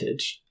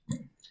advantage.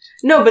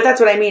 No, but that's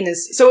what I mean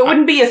is, so it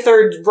wouldn't be a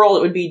third roll,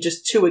 it would be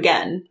just 2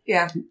 again.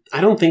 Yeah. I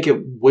don't think it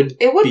would.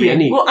 It would be.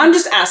 any. Well, I'm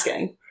just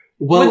asking.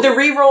 Well, Would the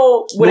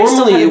reroll, would I still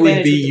normally have it would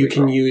advantage be with the you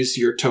can reroll? use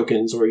your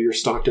tokens or your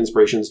stocked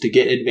inspirations to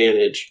get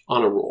advantage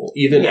on a roll,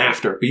 even Yeah.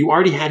 after. But you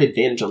already had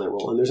advantage on that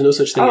roll, and there's no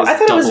such thing Oh, as I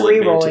thought it was double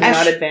rerolling,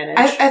 advantage. not advantage.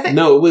 I think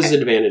No, it was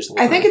advantage. the whole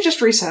I think time. it just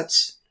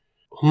resets.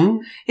 Hmm?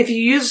 If you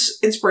use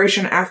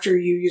inspiration after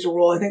you use a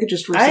roll, I think it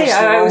just resets. the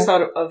I roll. always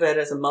thought of it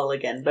as a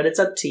mulligan, but it's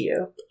up to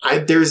you.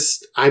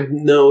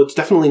 No, it's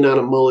definitely not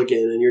a mulligan,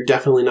 and you're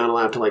definitely not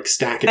allowed to like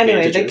stack advantages.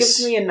 Anyway, that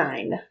gives me a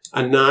 9.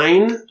 a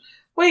 9.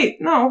 Wait,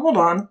 no, hold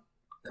on.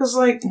 Because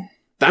like,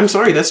 I'm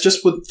sorry, that's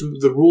just what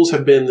the rules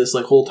have been this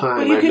like whole but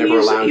time. you I've can never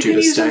use allowed you you can to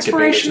use stack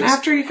inspiration advantages.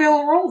 after you fail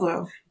a roll,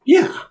 though.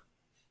 Yeah,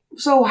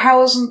 So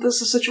how isn't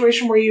this a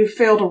situation where you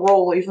fail to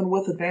roll even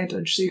with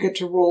advantage? So you get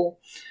to roll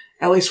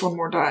at least one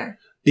more die.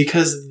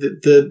 because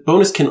the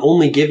bonus can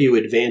only give you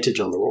advantage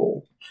on the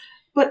roll.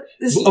 But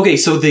this, Okay,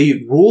 so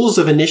the rules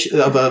of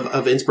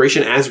of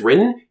inspiration as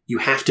written, you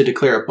have to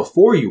declare it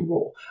before you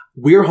roll.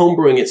 We're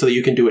homebrewing it so that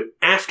you can do it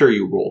after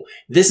you roll.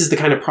 This is the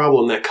kind of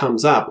problem that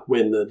comes up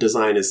when the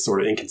design is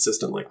sort of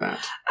inconsistent like that.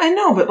 I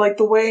know, but like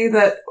the way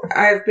that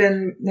I've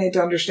been made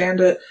to understand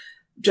it,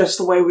 just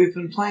the way we've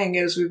been playing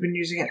is we've been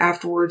using it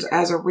afterwards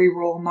as a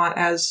reroll, not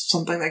as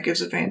something that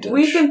gives advantage.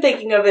 We've been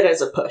thinking of it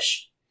as a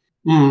push.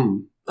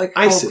 Hmm. like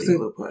I Call of see.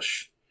 Cthulhu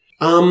push.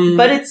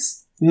 But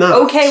it's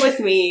Not okay with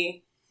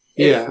me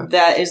if Yeah.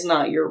 that is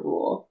not your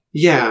rule.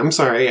 Yeah, I'm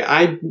sorry.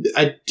 I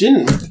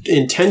didn't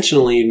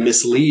intentionally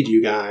mislead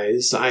you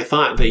guys. I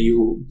thought that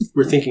you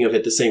were thinking of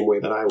it the same way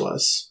that I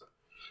was.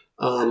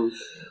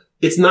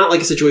 It's not like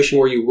a situation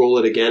where you roll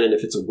it again, and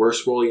if it's a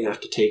worse roll, you have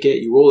to take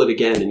it. You roll it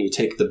again, and you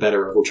take the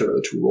better of whichever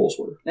the 2 rolls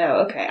were.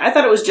 Oh, okay. I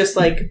thought it was just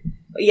like,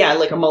 yeah,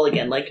 like a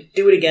mulligan. Like,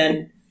 do it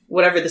again.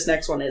 Whatever this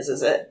next one is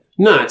it?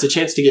 No, it's a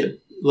chance to get,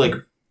 like,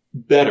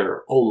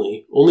 better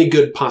only. Only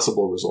good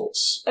possible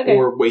results. Okay.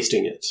 Or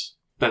wasting it.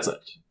 That's it.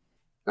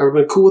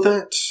 Everybody cool with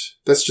that?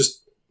 That's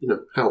just,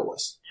 how it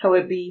was. How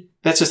it be?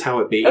 That's just how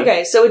it be.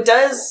 Okay, so it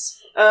does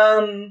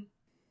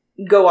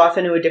go off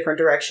into a different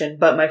direction,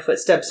 but my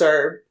footsteps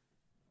are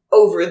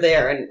over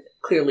there and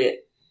clearly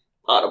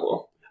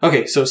audible.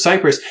 Okay, so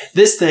Cypress,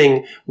 this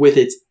thing with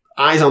its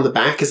eyes on the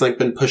back has like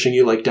been pushing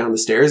you like down the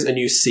stairs, and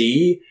you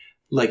see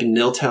like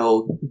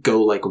Niltel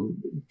go like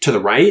to the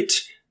right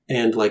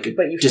and like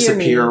But you hear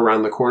disappear me.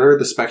 around the corner.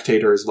 The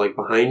spectator is like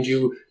behind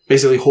you,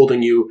 basically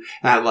holding you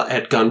at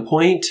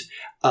gunpoint.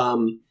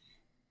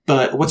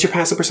 But what's your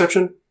passive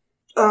perception?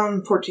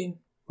 14.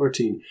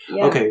 14.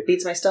 Yeah, Okay.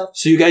 beats my stuff.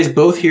 So you guys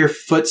both hear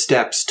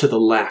footsteps to the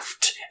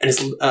left, and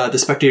the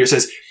spectator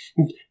says,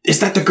 "Is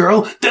that the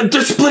girl? They're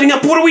splitting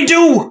up. What do we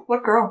do?"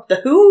 What girl? The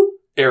who?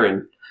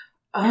 Aaron.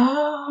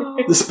 Oh.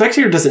 The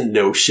spectator doesn't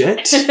know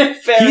shit. Fair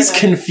He's enough.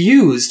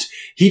 confused.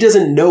 He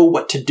doesn't know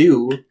what to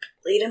do.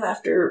 Lead him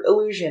after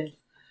illusion.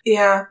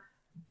 Yeah.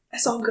 I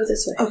saw him go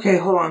this way. Okay,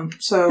 hold on.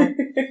 So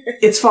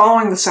it's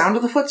following the sound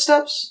of the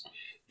footsteps?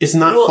 It's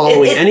not Well,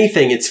 following it-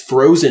 anything. It's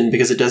frozen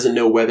because it doesn't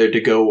know whether to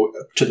go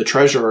to the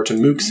treasure or to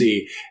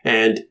Mooksy,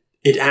 and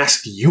it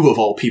asks you of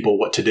all people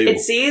what to do. It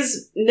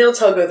sees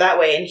Niltel go that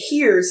way and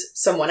hears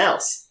someone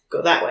else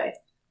go that way.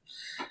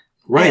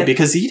 Right, Yeah.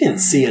 because he didn't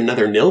see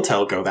another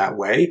Niltel go that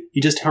way. He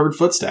just heard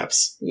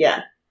footsteps.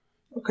 Yeah.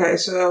 Okay,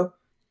 so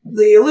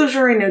the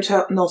illusory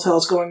Niltel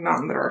is going not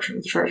in the direction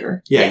of the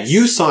treasure. Yeah, Yes.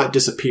 you saw it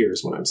disappear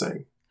is what I'm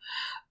saying.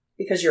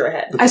 Because you're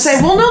ahead. I say,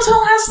 well,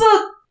 Niltel has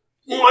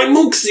the... My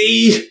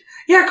Mooksy!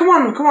 Yeah, come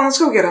on, let's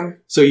go get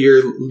him. So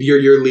you're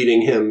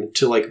leading him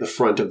to like the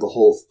front of the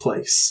whole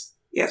place.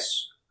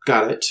 Yes.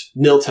 Got it.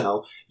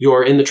 Niltel,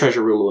 you're in the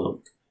treasure room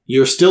alone.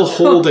 You're still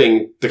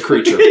holding the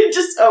creature.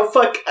 Oh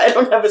fuck, I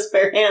don't have a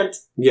spare hand.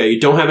 Yeah, you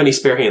don't have any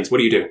spare hands. What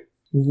do you do?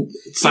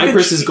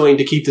 Cypress is going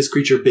to keep this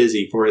creature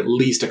busy for at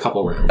least a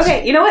couple rounds.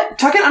 Okay, you know what?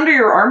 Tuck it under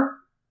your arm,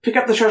 pick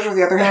up the treasure with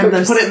the other hand,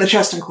 then put it in the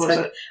chest and close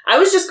it. I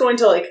was just going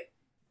to, like,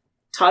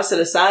 toss it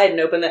aside and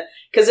open it.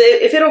 Because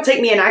if it'll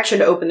take me an action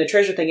to open the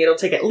treasure thing, it'll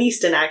take at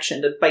least an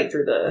action to bite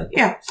through the...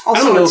 Yeah.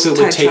 Also, I don't know if it would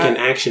tied take shut. an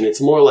action.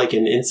 It's more like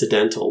an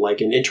incidental,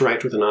 like an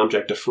interact with an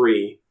object to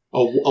free. A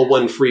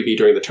one freebie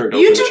during the turn to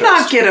open You the do chest.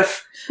 not get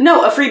a...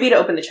 No, a freebie to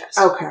open the chest.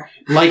 Okay.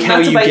 Like how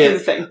Not to you bite through the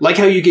get, thing. like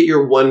how you get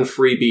your one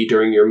freebie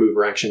during your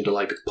mover action to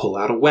like pull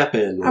out a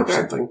weapon or Okay.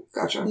 something.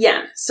 Gotcha.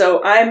 Yeah,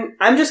 so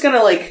I'm just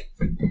gonna, like,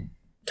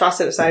 toss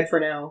it aside for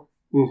now.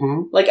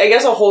 Mm-hmm. Like, I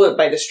guess I'll hold it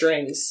by the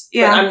strings.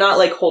 Yeah. But I'm not,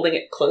 like, holding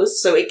it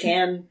close, so it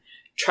can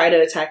try to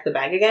attack the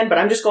bag again, but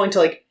I'm just going to,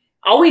 like...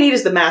 All we need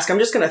is the mask. I'm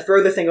just gonna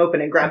throw the thing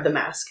open and grab the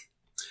mask.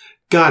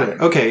 Got it.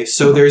 Okay,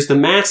 so there's the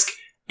mask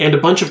and a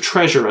bunch of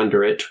treasure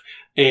under it,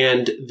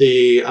 and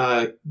the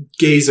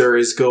gazer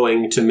is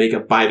going to make a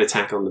bite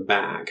attack on the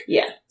bag.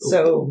 Yeah,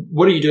 so...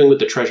 What are you doing with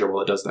the treasure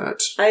while it does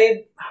that?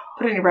 I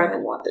Put it in your bag.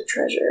 don't want the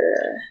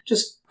treasure.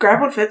 Just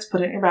grab what fits,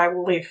 put it in your bag,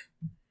 we'll leave.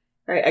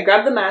 Alright, I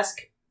grab the mask,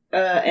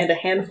 and a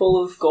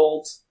handful of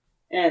gold,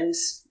 and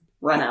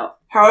run out.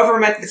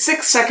 However,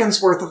 6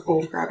 seconds worth of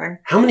gold grabbing.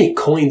 How many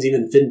coins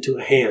even fit into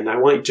a hand? I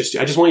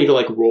just want you to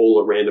like roll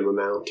a random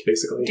amount,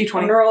 basically.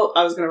 D20.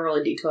 I was gonna roll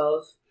a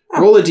d12.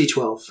 Roll a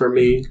d12 for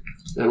me,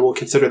 and we'll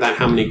consider that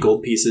how many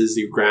gold pieces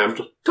you grabbed.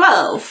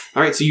 12!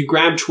 Alright, so you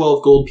grabbed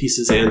 12 gold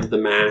pieces and the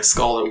mask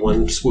all in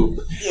one swoop.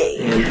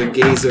 And the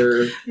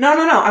gazer... No.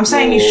 I'm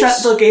saying you Rolls.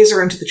 shut the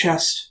gazer into the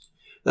chest.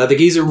 the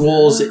gazer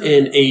rolls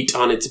an 8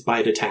 on its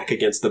bite attack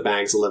against the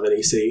bag's 11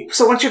 AC.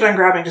 So once you're done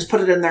grabbing, just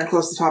put it in there and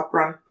close the top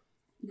run.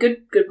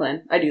 Good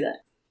plan. I do that.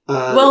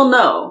 Uh, Well,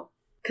 no.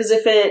 Because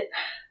if it...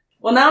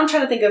 Well, now I'm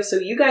trying to think of, so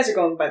you guys are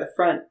going by the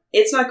front.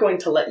 It's not going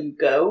to let you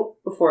go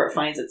before it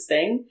finds its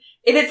thing.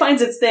 If it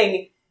finds its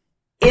thing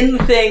in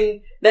the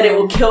thing, then it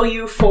will kill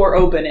you for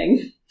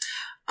opening.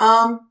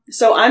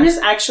 So I'm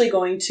just actually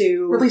going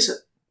to... Release it.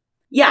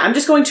 Yeah, I'm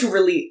just going to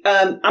release...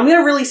 I'm going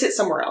to release it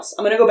somewhere else.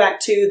 I'm going to go back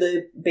to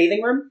the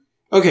bathing room.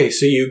 okay,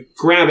 so you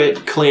grab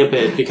it, clamp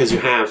it, because you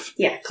have...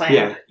 Yeah, clamp.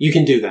 Yeah, you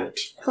can do that.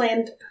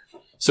 Planned.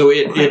 So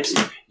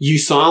you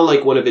saw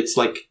like one of its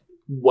teeth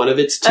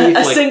A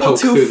like single poke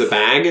tooth. through the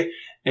bag,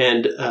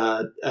 and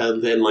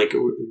then like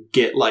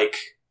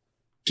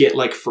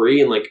get free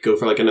and like go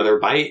for like another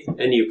bite,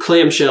 and you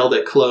clamshelled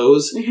it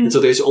close, Mhm. and so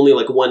there's only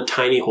like one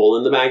tiny hole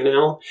in the bag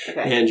now,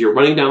 Okay. and you're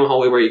running down the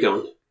hallway. Where are you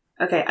going?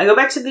 Okay, I go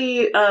back to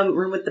the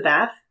room with the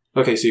bath.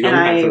 Okay, so you go in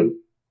And the bathroom.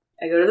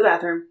 I go to the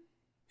bathroom.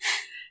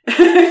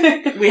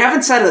 We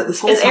haven't said it this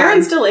whole Is time.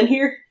 Erin still in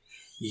here?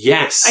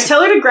 Yes. I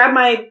tell her to grab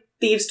my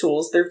thieves'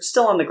 tools. They're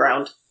still on the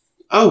ground.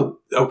 Oh,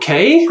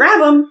 okay. Grab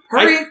them.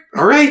 Hurry!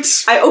 All right.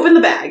 I open the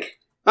bag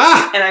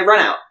Ah. and I run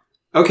out.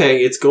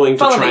 Okay, it's going to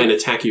Follow try me. and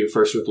attack you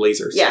first with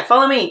lasers. Yeah,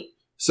 follow me.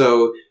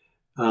 So,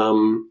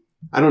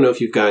 I don't know if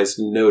you guys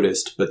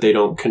noticed, but they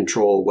don't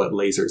control what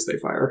lasers they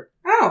fire.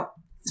 Oh,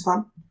 it's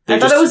fun. They I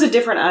thought just- it was a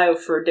different eye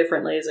for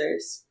different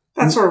lasers.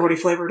 That's sort of what he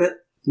flavored it.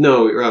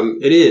 No,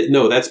 it is.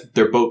 No, that's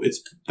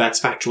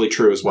factually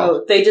true as well.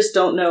 Oh, they just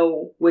don't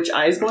know which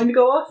eye is going to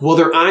go off? Well,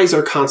 their eyes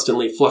are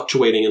constantly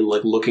fluctuating and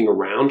like looking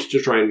around to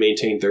try and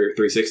maintain their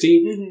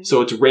 360. Mm-hmm. So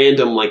it's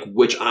random, like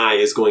which eye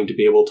is going to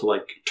be able to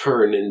like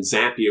turn and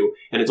zap you,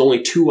 and it's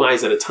only 2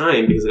 eyes at a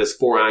time because it has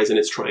 4 eyes and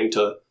it's trying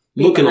to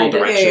look in all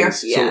behind it.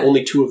 directions. Yeah. So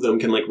only 2 of them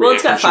can like Well,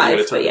 react it's got and shoot you at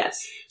a 5, time. but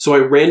yes. So I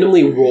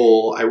randomly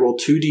roll. I roll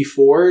 2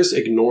 d4s,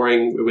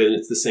 ignoring when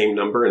it's the same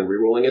number and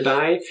re-rolling a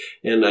die,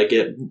 and I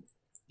get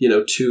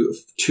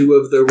two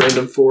of the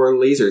random 4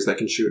 lasers that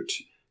can shoot.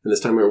 And this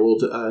time I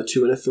rolled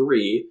 2 and a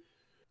 3,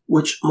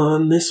 which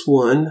on this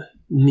one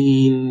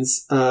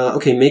means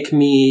make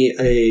me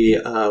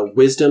a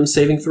wisdom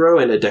saving throw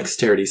and a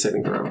dexterity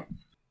saving throw.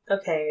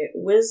 Okay,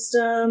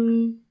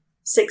 wisdom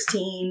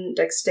 16,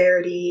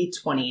 dexterity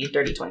 20,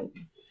 dirty 20.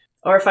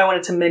 Or if I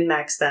wanted to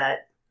min-max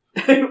that,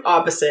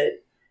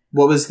 opposite.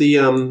 What was the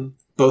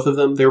both of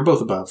them? They were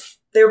both above.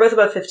 They were both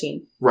about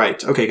 15.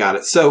 Right. Okay, got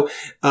it. So,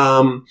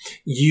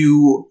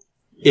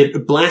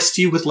 it blasts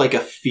you with like a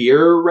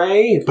fear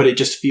ray, but it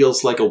just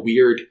feels like a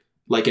weird,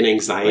 like an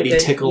anxiety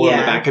Like a- tickle on the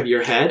yeah. back of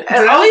your head.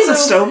 Did I leave the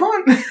stove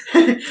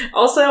on?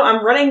 Also,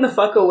 I'm running the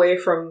fuck away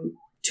from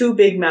 2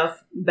 big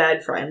mouth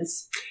bad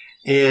friends.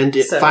 And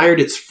it So- fired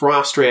its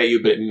frost ray at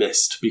you, but it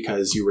missed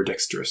because you were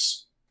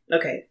dexterous.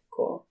 Okay,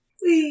 cool.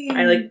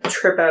 I like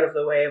trip out of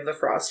the way of the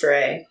frost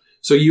ray.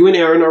 So you and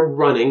Aaron are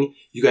running.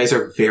 You guys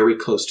are very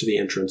close to the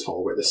entrance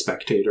hall where the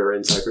spectator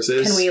and Cypress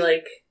is. Can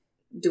we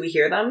do we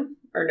hear them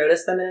or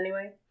notice them in any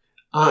way?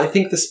 I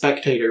think the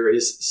spectator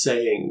is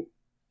saying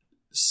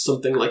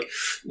something like,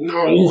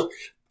 "No,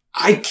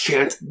 I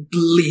can't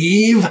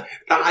leave.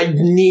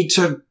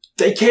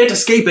 They can't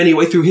escape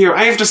anyway through here.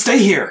 I have to stay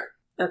here."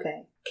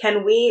 Okay.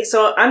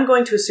 So I'm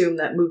going to assume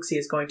that Mooksy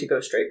is going to go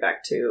straight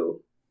back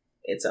to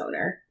its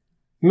owner.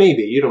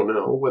 Maybe. You don't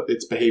know what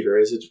its behavior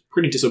is. It's a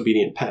pretty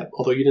disobedient pet,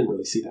 although you didn't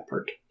really see that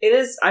part. It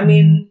is, I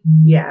mean,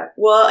 yeah.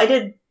 Well, I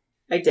did.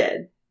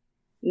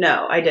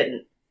 No, I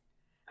didn't.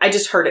 I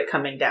just heard it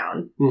coming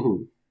down.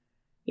 Mm-hmm.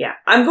 Yeah.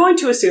 I'm going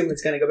to assume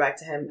it's going to go back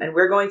to him, and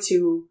we're going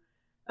to,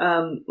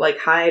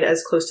 hide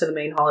as close to the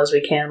main hall as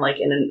we can, like,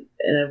 in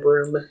a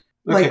room. Okay.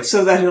 Like,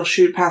 so that he'll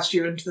shoot past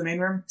you into the main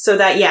room? So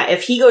that, yeah,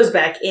 if he goes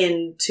back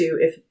into,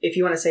 if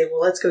you want to say,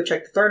 well, let's go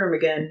check the throne room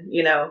again,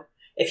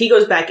 if he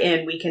goes back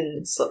in, we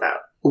can slip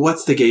out.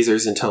 What's the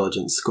Gazer's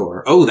intelligence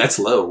score? Oh, that's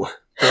low.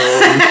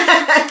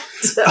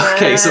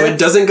 Okay, so it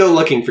doesn't go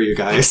looking for you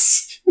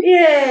guys.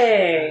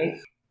 Yay!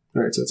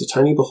 Alright, so it's a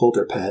tiny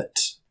beholder pet.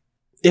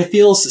 It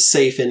feels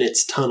safe in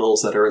its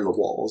tunnels that are in the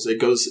walls.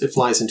 It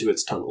flies into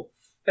its tunnel.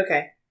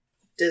 Okay.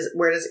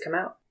 Where does it come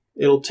out?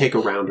 It'll take a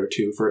round or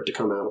two for it to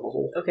come out of a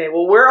hole. Okay,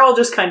 well, we're all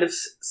just kind of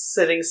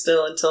sitting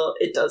still until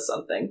it does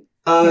something.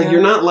 Yeah.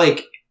 You're not,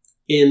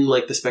 in,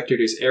 the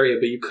spectators area,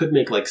 but you could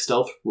make,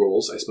 stealth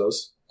rolls, I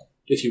suppose.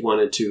 If you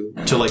wanted to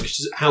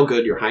just how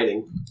good you're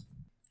hiding.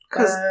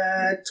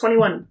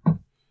 21.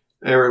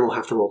 Aaron will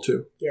have to roll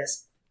too.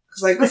 Yes.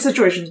 Because, this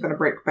situation's going to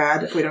break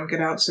bad if we don't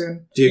get out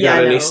soon. Do you Yeah,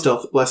 got I any know.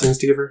 stealth blessings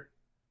to give her?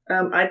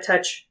 I'd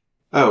touch.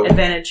 Oh,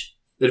 Advantage.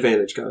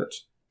 advantage, got it.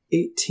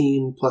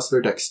 18 plus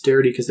their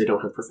dexterity because they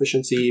don't have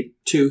proficiency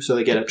 2, so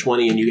they get a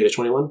 20 and you get a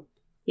 21?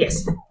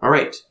 Yes.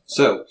 Alright,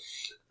 so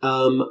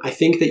I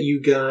think that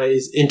you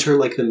guys enter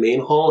the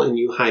main hall and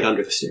you hide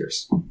under the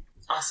stairs.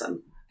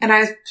 Awesome. And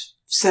I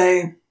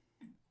say,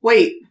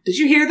 wait, did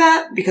you hear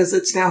that? Because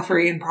it's now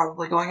free and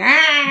probably going,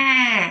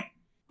 ah!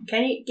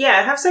 Can you?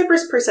 Yeah, have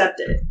Cypress percept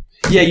it.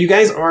 Yeah, you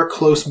guys are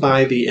close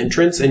by the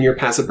entrance and your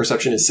passive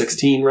perception is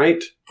 16,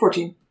 right?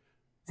 14.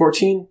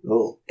 14?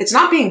 Oh. It's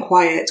not being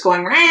quiet, it's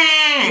going,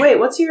 ah! Wait,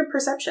 what's your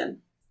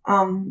perception?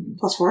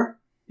 +4.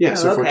 Yeah,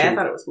 so okay, 14. I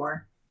thought it was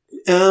more.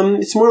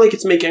 It's more like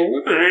it's making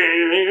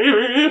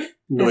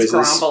noises.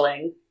 It's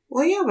grumbling.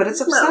 Well, yeah, but it's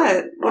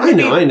upset. I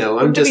know. I'm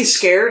Wouldn't it be just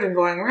scared and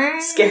going, ah!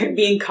 Scared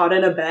being caught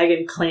in a bag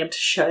and clamped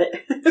shut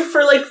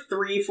for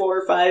 3,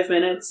 4, 5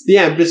 minutes.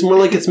 Yeah, but it's more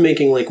like it's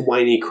making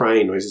whiny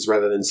crying noises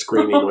rather than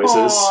screaming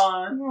noises.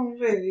 Aw. Oh,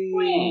 baby.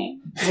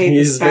 Wah. I hate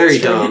He's this very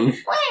bastard. dumb.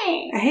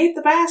 I hate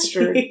the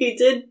bastard. He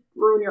did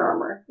ruin your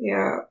armor.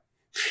 Yeah.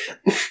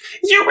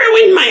 You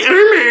ruined my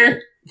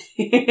armor!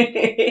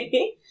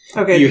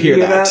 Okay, You did hear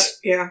that?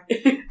 Yeah.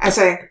 I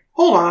say,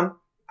 hold on.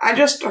 I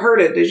just heard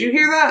it. Did you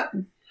hear that?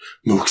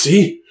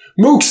 Mooksy!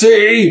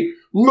 Mooksy!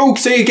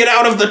 Mooksy, get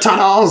out of the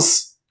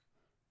tunnels!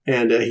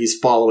 And he's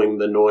following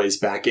the noise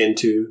back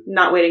into...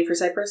 Not waiting for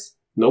Cypress?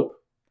 Nope.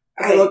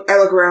 I look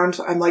around.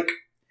 I'm like,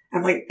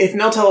 if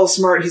Neltel is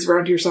smart, he's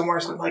around here somewhere.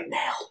 So I'm like,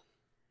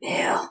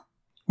 Nell.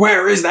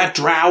 Where is that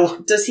drow?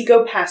 Does he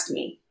go past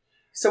me?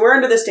 So we're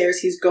under the stairs.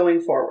 He's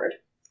going forward.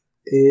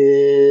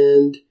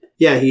 And...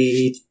 yeah,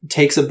 he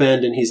takes a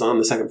bend and he's on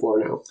the second floor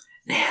now.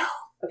 Nell.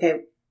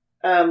 Okay.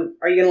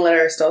 Are you going to let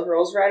our stealth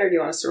rolls ride, or do you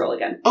want us to roll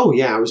again? Oh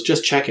yeah, I was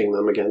just checking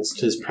them against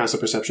his passive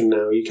perception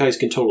now. You guys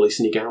can totally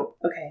sneak out.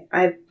 Okay.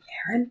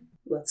 Aaron,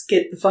 let's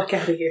get the fuck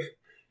out of here.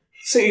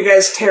 So you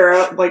guys tear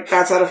out like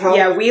bats out of hell?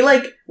 Yeah, we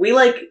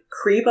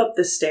creep up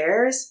the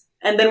stairs,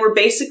 and then we're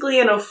basically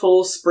in a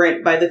full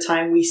sprint by the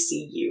time we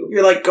see you.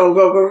 You're like, go,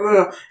 go, go,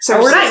 go, go. So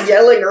And we're not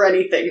yelling or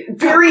anything.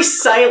 Very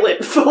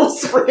silent full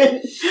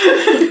sprint.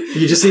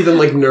 You just see them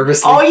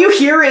nervously. All you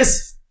hear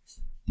is...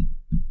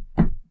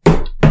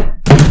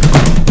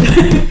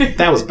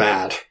 That was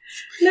bad.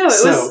 No,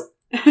 it was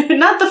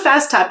not the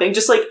fast tapping,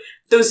 just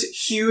those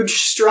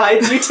huge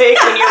strides you take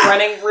when you're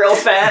running real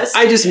fast.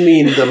 I just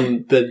mean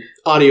the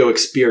audio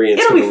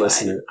experience It'll for be the fine.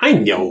 listener. I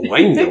know.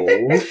 You're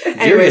going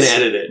Anyways. to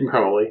edit it,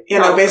 probably. You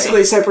know, Probably.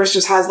 basically Cypress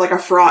just has a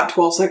fraught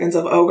 12 seconds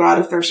of, oh god,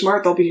 if they're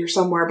smart, they'll be here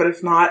somewhere, but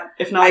if not,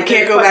 I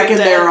can't go back in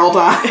there, I'll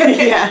die.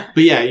 Yeah.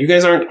 But yeah, you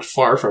guys aren't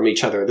far from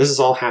each other. This is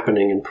all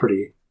happening in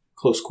pretty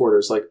close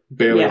quarters,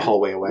 barely Yeah. a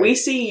hallway away. We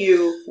see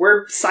you.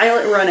 We're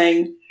silent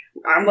running.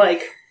 I'm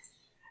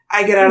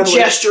I get out of the way.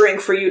 gesturing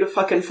for you to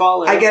fucking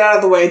follow. I get out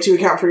of the way to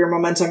account for your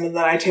momentum, and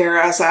then I tear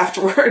ass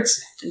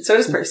afterwards. And so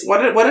does Percy.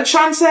 What did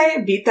Sean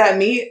say? Beat that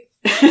meat?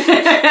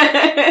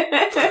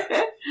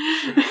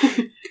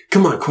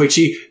 Come on,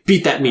 Koichi,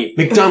 beat that meat.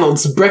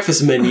 McDonald's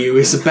breakfast menu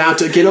is about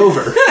to get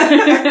over.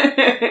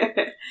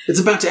 It's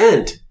about to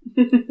end.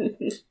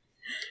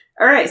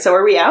 Alright, so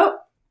are we out?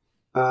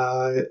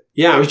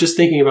 Yeah, I was just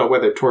thinking about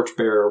whether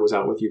Torchbearer was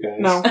out with you guys.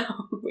 No.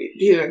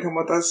 He didn't come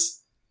with us.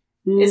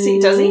 Is he?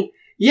 Does he?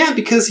 Yeah,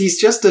 because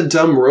he's just a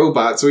dumb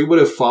robot, so he would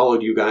have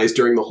followed you guys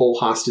during the whole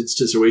hostage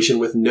situation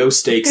with no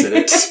stakes in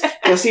it.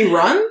 Does he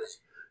run?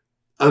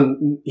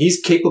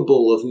 He's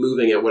capable of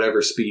moving at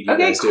whatever speed you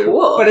Okay, guys do.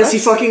 cool. But is he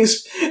fucking...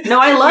 No,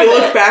 I love we it.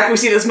 look back, we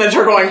see this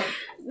Minotaur going,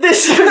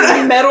 This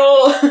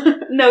metal...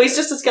 No, he's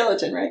just a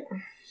skeleton, right?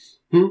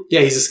 Yeah,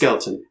 he's a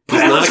skeleton.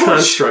 Put He's out not the a torch.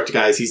 construct,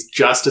 guys. He's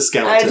just a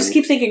skeleton. I just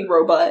keep thinking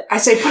robot. I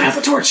say, put out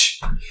the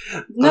torch!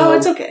 No,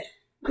 it's okay.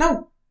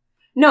 No.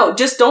 No,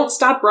 just don't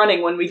stop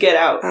running when we get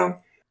out. Oh.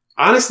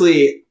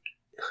 Honestly,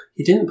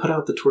 he didn't put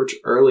out the torch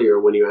earlier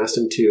when you asked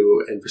him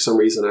to, and for some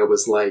reason I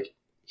was like,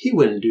 He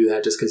wouldn't do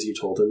that just because you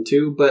told him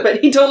to,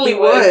 but he totally He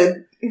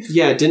would.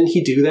 yeah, didn't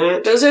he do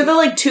that? Those are the,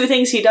 like, two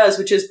things he does,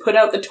 which is put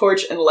out the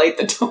torch and light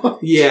the torch.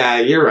 Yeah,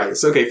 you're right.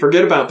 So, okay,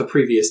 forget about the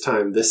previous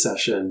time, this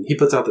session. He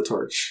puts out the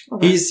torch.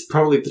 Okay.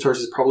 The torch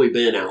has probably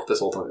been out this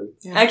whole time.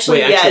 Actually,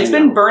 Wait, yeah, actually, it's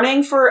been no.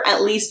 burning for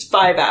at least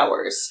 5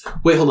 hours.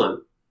 Wait, hold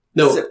on.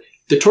 No, So-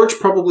 the torch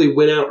probably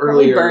went out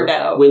Probably earlier burned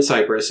out. when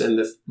Cypress and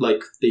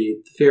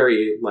the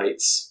fairy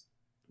lights.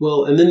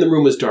 Well, and then the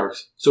room was dark.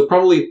 So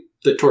probably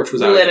the torch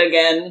was out. Lit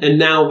again. And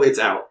now it's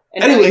out.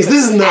 And Anyways,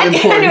 this is not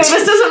important. Anyway,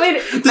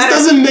 this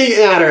doesn't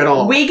matter at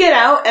all. We get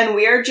out and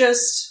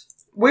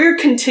we're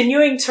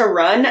continuing to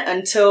run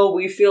until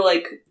we feel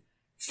like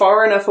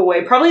far enough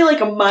away, probably like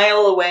a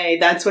mile away.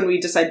 That's when we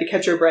decide to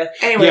catch our breath.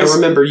 Anyways, Yeah,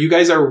 remember, you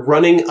guys are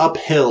running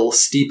uphill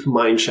steep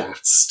mine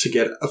shafts to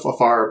get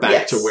far back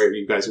Yes. to where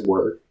you guys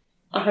were.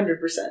 100%.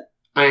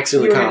 I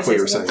accidentally You were cut off what gonna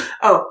you were say saying.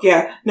 oh,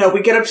 yeah. No,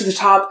 we get up to the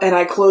top, and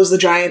I close the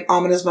giant,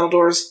 ominous metal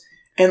doors,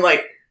 and,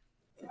 like,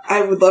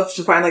 I would love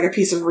to find, like, a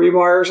piece of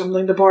rebar or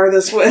something to bar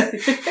this with.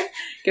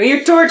 Give me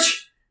your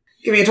torch!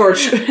 Give me a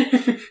torch.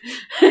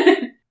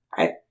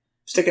 I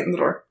stick it in the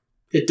door.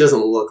 It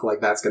doesn't look like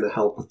that's going to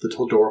help with the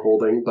door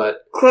holding,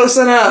 but Close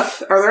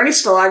enough. Are there any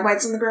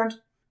stalagmites in the ground?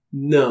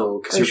 no,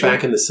 because Are you're you sure?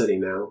 back in the city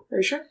now. Are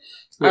you sure?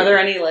 Are there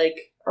any, like,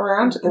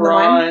 Around in the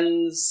mine?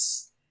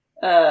 bronze,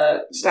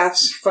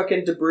 Staffs?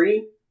 fucking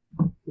debris?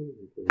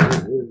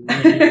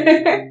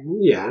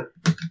 Yeah.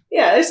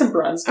 Yeah, there's some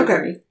bronze Okay.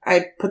 debris.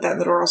 I put that in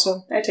the door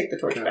also. I take the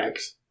torch back.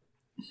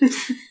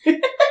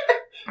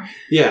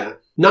 Yeah.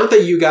 Not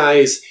that you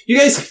guys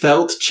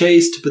felt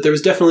chased, but there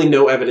was definitely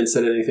no evidence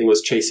that anything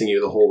was chasing you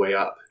the whole way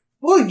up.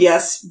 Well,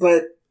 yes,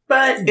 but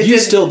But It You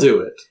did- still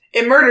do it.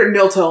 it murdered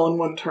Nilto in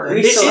one turn.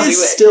 We It still do is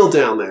it. still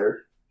down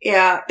there.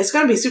 Yeah, it's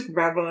gonna be super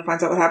bad when it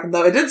finds out what happened,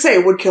 though. It did say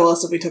it would kill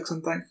us if we took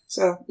something,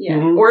 so... yeah.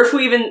 Mhm. Or if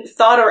we even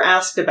thought or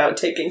asked about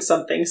taking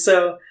something,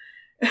 so...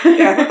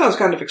 Yeah, I thought that was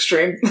kind of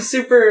extreme.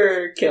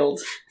 Super killed.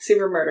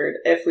 Super murdered,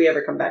 if we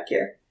ever come back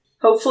here.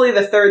 Hopefully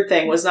the third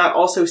thing was not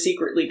also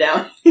secretly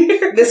down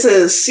here. This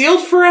is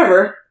sealed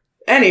forever.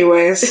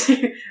 Anyways.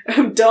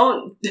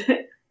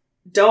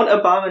 Don't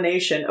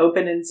abomination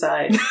open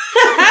inside.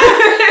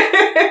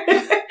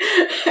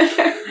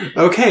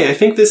 Okay, I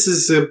think this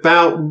is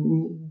about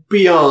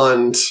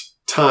beyond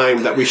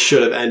time that we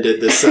should have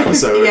ended this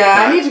episode. Yeah,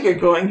 I need to get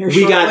going here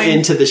We got shortly.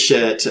 into the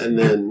shit and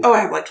then... Oh, I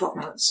have like 12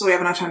 minutes, so we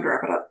have enough time to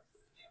wrap it up.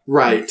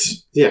 Right.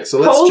 Yeah, so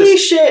let's Holy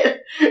just...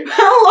 shit!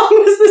 How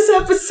long was this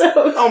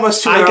episode?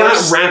 Almost 2 I hours.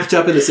 got wrapped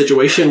up in the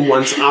situation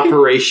once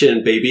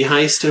Operation Baby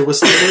Heist was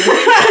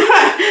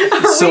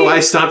started. So I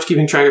stopped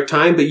keeping track of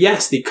time. But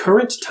yes, the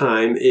current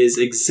time is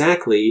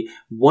exactly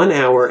 1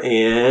 hour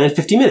and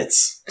 50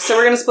 minutes. So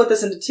we're gonna split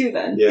this into two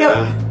then.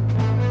 Yeah.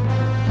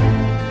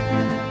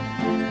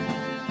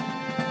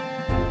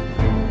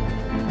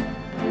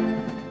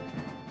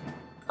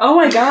 Oh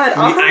my god,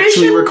 We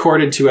actually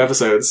recorded 2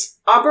 episodes.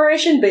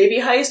 Operation Baby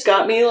Heist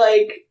got me,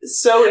 like,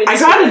 so into I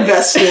got it.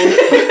 invested.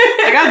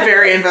 I got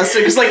very invested,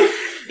 because, like,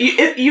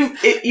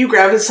 you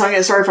grabbed his tongue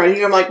and started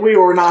fighting. I'm like, we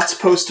were not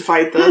supposed to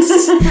fight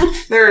this.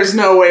 There is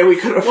no way we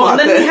could have Well, fought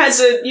then this.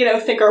 we had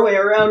to, think our way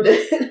around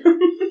it.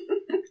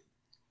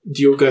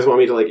 Do you guys want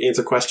me to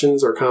answer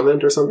questions or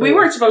comment or something? We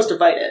weren't supposed to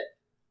fight it.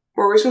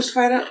 Were we supposed to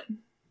fight it?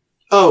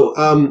 Oh,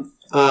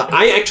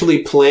 I actually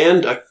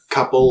planned a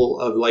couple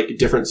of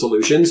different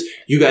solutions.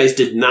 You guys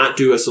did not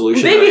do a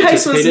solution. Baby I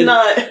Heist was anticipated.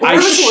 not. What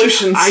were the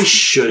solutions? I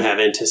should have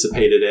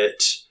anticipated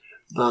it.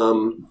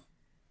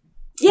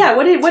 Yeah,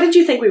 what did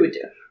you think we would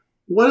do?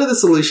 One of the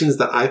solutions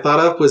that I thought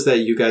of was that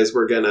you guys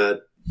were gonna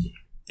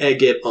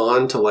egg it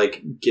on to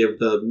give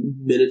the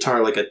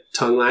Minotaur a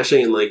tongue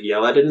lashing and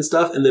yell at it and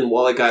stuff, and then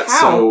while it got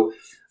How?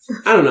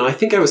 I don't know, I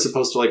think I was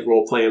supposed to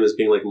role play him as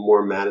being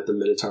more mad at the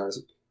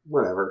Minotaurs.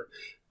 Whatever.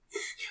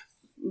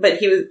 But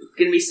he was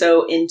going to be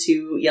so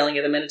into yelling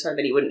at the Minotaur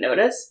that he wouldn't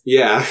notice.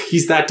 Yeah,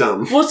 he's that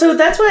dumb. Well, so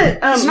that's what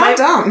It's not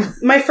dumb.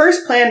 my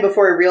first plan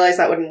before I realized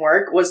that wouldn't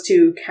work was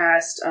to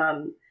cast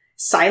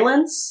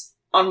silence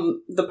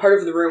on the part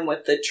of the room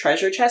with the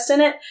treasure chest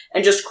in it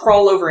and just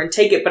crawl over and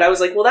take it. But I was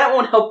like, well, that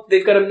won't help.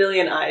 They've got a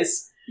million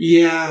eyes.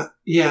 Yeah.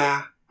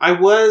 I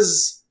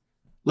was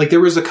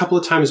there was a couple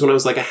of times when I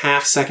was a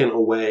half second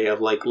away of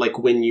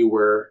when you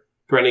were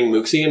threatening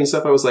Mooksy and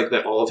stuff. I was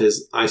that all of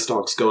his eye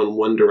stalks go in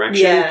one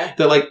direction. Yeah.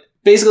 That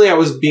basically I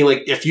was being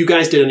if you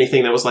guys did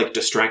anything that was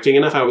distracting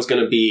enough, I was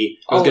going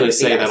to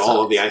say that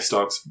all of the eye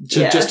stalks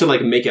just to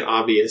make it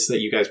obvious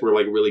that you guys were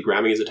really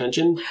grabbing his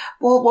attention.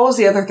 Well, what was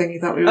the other thing you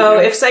thought we would Oh,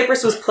 do? if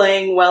Cypress was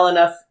playing well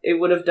enough, it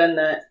would have done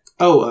that,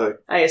 Oh,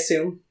 I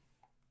assume.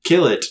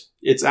 kill it.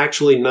 It's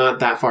actually not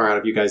that far out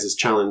of you guys'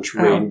 challenge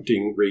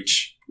rating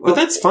reach. But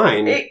that's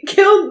fine. It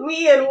killed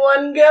me in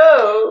one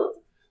go.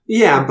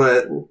 Yeah,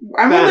 but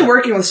I'm only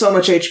working with so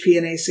much HP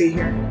and AC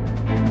here.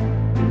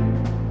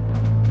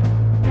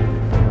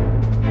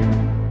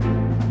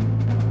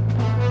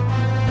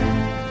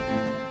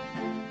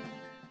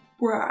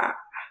 Wah.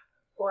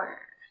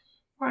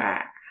 Wah.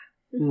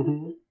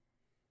 mhm.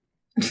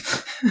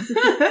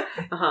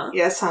 Uh-huh.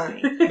 Yes,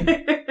 honey.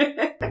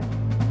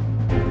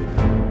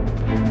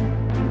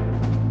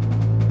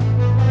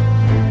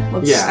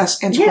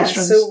 Let's answer Yeah,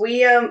 questions. so we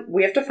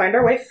have to find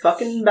our way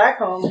fucking back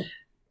home.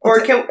 Or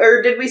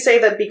did we say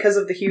that because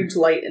of the huge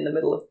light in the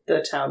middle of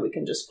the town, we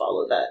can just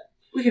follow that?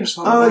 We can just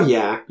follow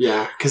that.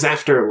 Yeah. Because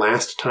after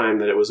last time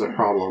that it was a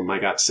problem, I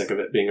got sick of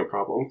it being a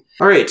problem.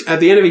 All right.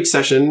 At the end of each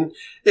session,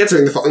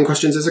 answering the following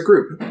questions as a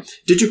group.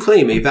 Did you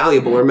claim a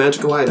valuable or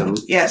magical item?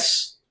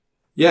 Yes.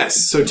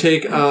 Yes. So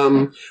take,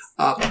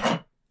 I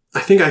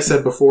think I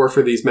said before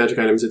for these magic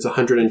items, it's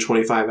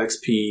 125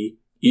 XP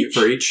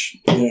for each.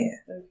 Yeah.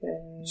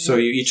 Okay. So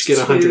you each get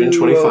 125.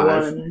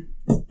 201.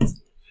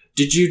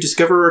 Did you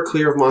discover or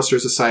clear of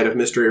monsters a site of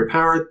mystery or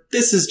power?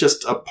 This is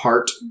just a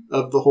part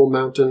of the whole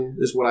mountain,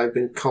 is what I've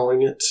been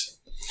calling it.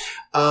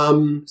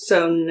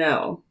 So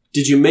no.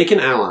 Did you make an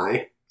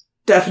ally?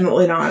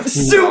 Definitely not.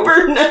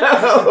 Super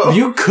no!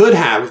 You could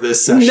have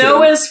this session.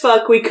 No as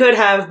fuck, we could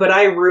have, but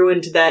I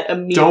ruined that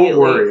immediately. Don't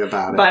worry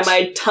about it. By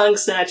my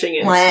tongue-snatching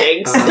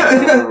instincts.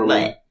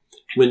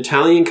 When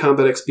tallying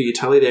combat XP, you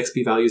tally the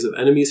XP values of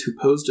enemies who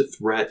posed a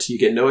threat. You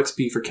get no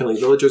XP for killing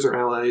villagers or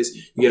allies.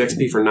 You get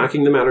XP for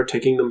knocking them out or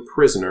taking them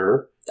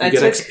prisoner. You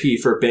get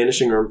XP for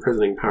banishing or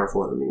imprisoning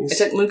powerful enemies.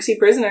 I took Mooksy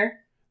prisoner.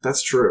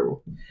 That's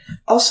true.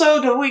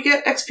 Also, don't we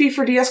get XP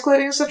for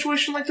de-escalating a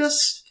situation like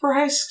this for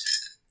heist?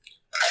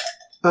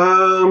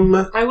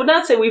 I would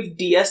not say we've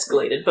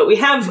de-escalated, but we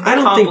have I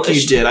don't think you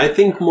accomplished- did. I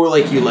think more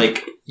like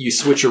you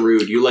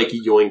switcherooed. You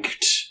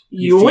yoinked.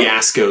 You Yoink?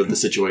 fiascoed the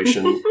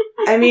situation.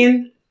 I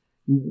mean...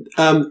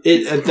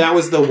 That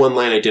was the one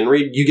line I didn't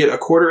read. You get a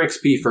quarter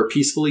XP for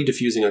peacefully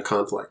diffusing a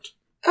conflict.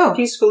 Oh,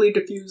 Peacefully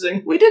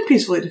diffusing. we did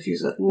peacefully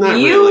diffuse it. Not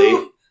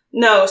really.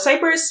 No,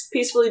 Cypress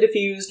peacefully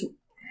diffused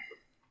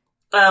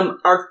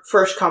our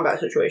first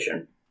combat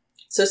situation.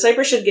 So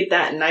Cypress should get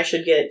that, and I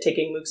should get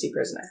taking Mooksy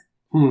prisoner.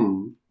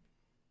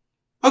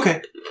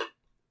 Okay.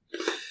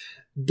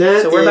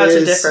 So we're about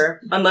to differ,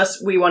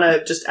 unless we want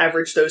to just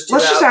average those two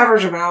Let's out. just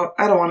average them out.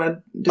 I don't want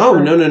to differ. Oh,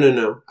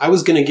 no. I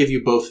was going to give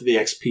you both the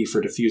XP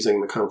for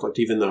diffusing the conflict,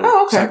 even though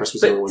Cypress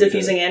was the only But one who did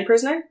diffusing it. and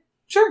prisoner?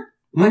 Sure.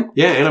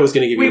 Yeah, and I was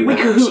going to give you We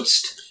that.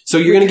 cahootsed. So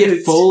you're going to get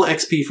cahoots. full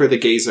XP for the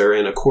Gazer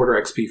and a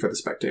quarter XP for the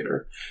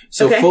Spectator.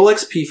 So Okay. full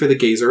XP for the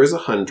Gazer is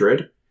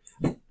 100.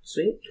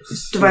 Sweet.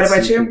 Divided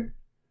by 2?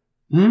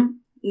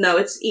 No,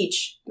 it's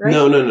each, right?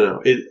 No.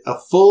 A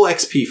full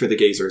XP for the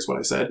Gazer is what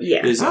I said.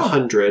 Yeah. Is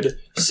 100.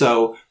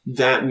 So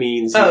that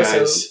means you Oh,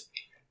 guys...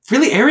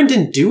 Really, Erin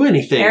didn't do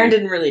anything. Erin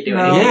didn't really do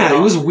No. anything. Yeah, at it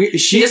all. was weird.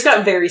 She just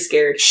got very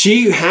scared.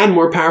 She had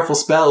more powerful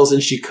spells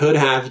and she could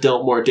have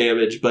dealt more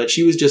damage, but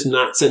she was just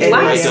not sent to the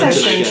right Last dungeon, I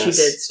session guess. she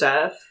did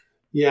stuff,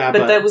 Yeah,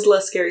 but that was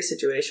less scary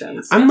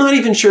situations. I'm not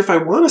even sure if I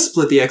want to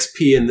split the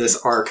XP in this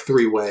arc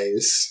 3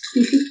 ways.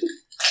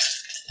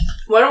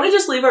 Why don't we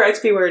just leave our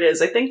XP where it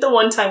is? I think the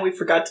one time we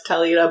forgot to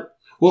tally it up,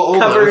 Well, hold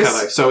Covers on.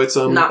 Okay, so it's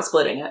not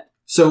splitting it.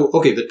 So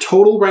okay, the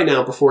total right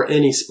now before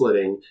any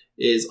splitting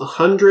is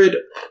 100.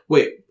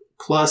 Wait,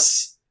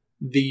 plus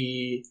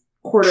the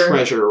Quarter.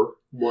 treasure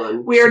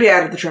one. We already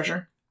added the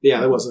treasure.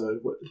 Yeah, that was a.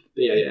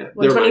 Yeah. Never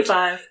mind.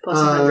 125 plus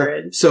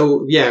 100.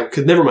 So yeah,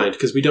 never mind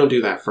because we don't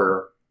do that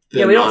for. The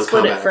Yeah, we don't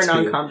split it non-combat for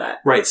XP. non-combat.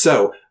 Right.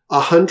 So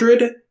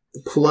 100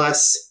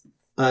 plus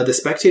the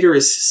Spectator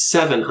is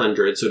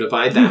 700. So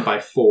divide that by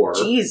 4.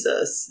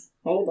 Jesus.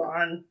 Hold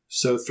on.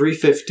 So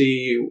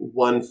 350,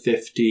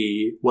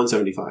 150,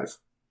 175.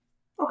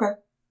 Okay.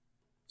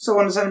 So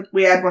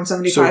we add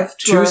 175 So to our...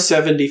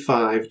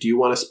 275. Do you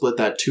want to split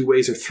that 2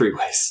 ways or 3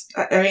 ways?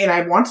 I mean,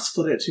 I want to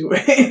split it 2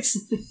 ways.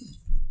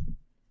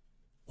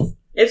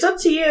 It's up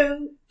to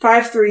you.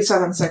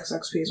 5376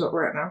 XP is what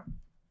we're at now.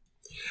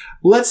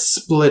 Let's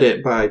split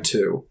it by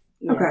 2.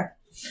 Okay.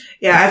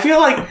 Yeah, I feel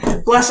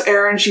like, bless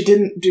Erin, she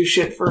didn't do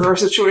shit for her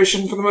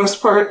situation for the most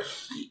part.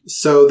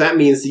 So that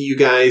means that you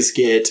guys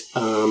get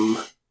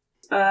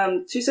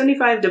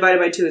 275 divided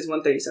by 2 is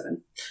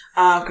 137.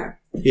 Okay.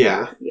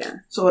 Yeah.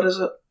 So what is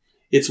it?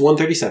 It's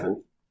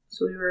 137.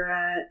 So we were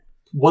at...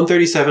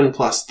 137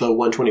 plus the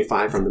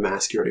 125 from the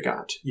mask you already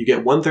got. You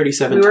get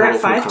 137 We were total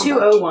at from combat.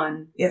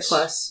 5201 Yes.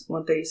 plus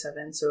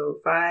 137. So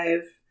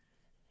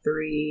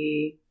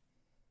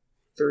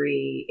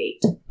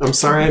 5338. I'm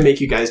sorry I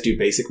make you guys do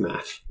basic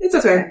math. It's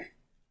okay.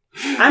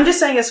 I'm just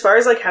saying, as far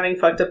as having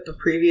fucked up the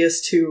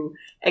previous 2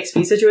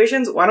 XP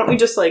situations, why don't we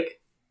just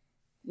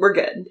we're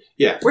good.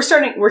 Yeah.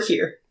 We're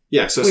here.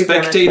 Yeah, so We've done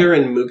it. Spectator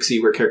and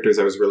Mooksy were characters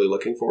I was really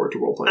looking forward to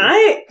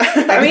roleplaying.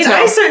 I mean,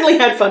 tell. I certainly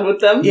had fun with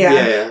them.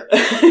 Yeah.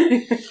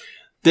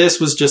 This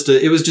was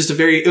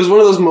it was one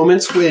of those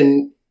moments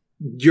when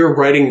you're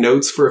writing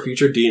notes for a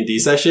future D&D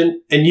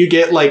session and you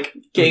get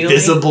Giggling.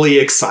 visibly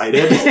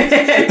excited.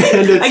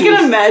 I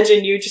can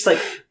imagine you just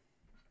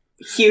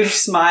huge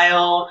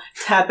smile,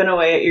 tapping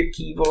away at your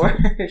keyboard.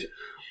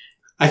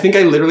 I think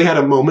I literally had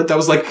a moment that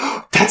was like,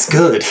 oh, that's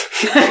good.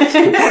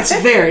 That's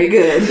very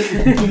good.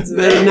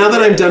 Now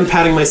that I'm done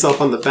patting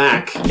myself on the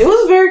back. It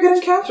was a very good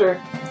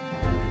encounter.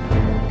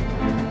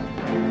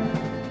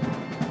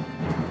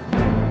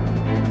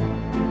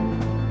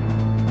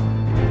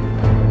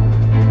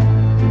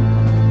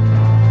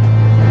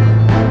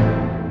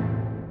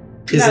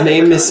 His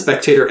name is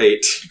Spectator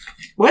 8,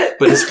 What?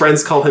 but his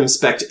friends call him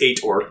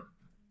Spect-8-or.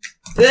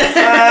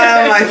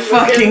 Oh my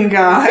fucking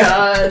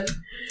god.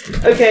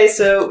 Okay,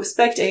 so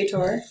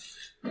Spectator.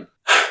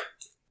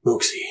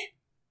 Mooksy.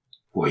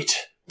 Wait.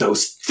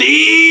 Those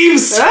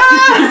thieves!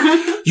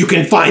 Ah! You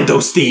can find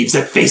those thieves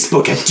at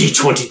Facebook at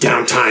D20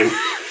 Downtime.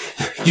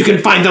 You can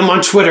find them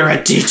on Twitter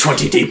at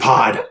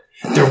D20DPod.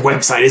 Their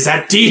website is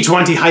at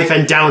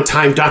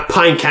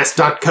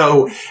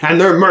d20-downtime.pinecast.co, and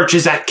their merch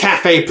is at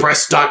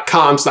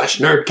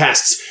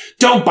cafepress.com/nerdcasts.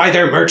 Don't buy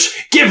their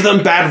merch. Give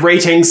them bad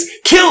ratings.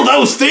 Kill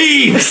those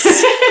thieves!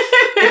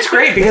 It's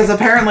great because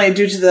apparently,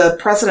 due to the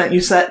precedent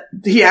you set,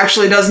 he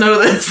actually does know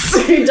this.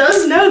 He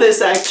does know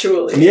this,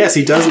 actually. Yes,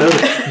 he does know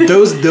that.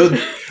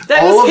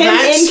 That all was of him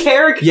that, in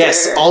character.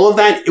 Yes, all of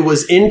that, it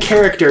was in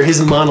character,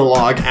 his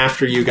monologue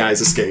after you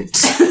guys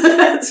escaped.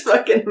 That's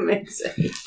fucking amazing.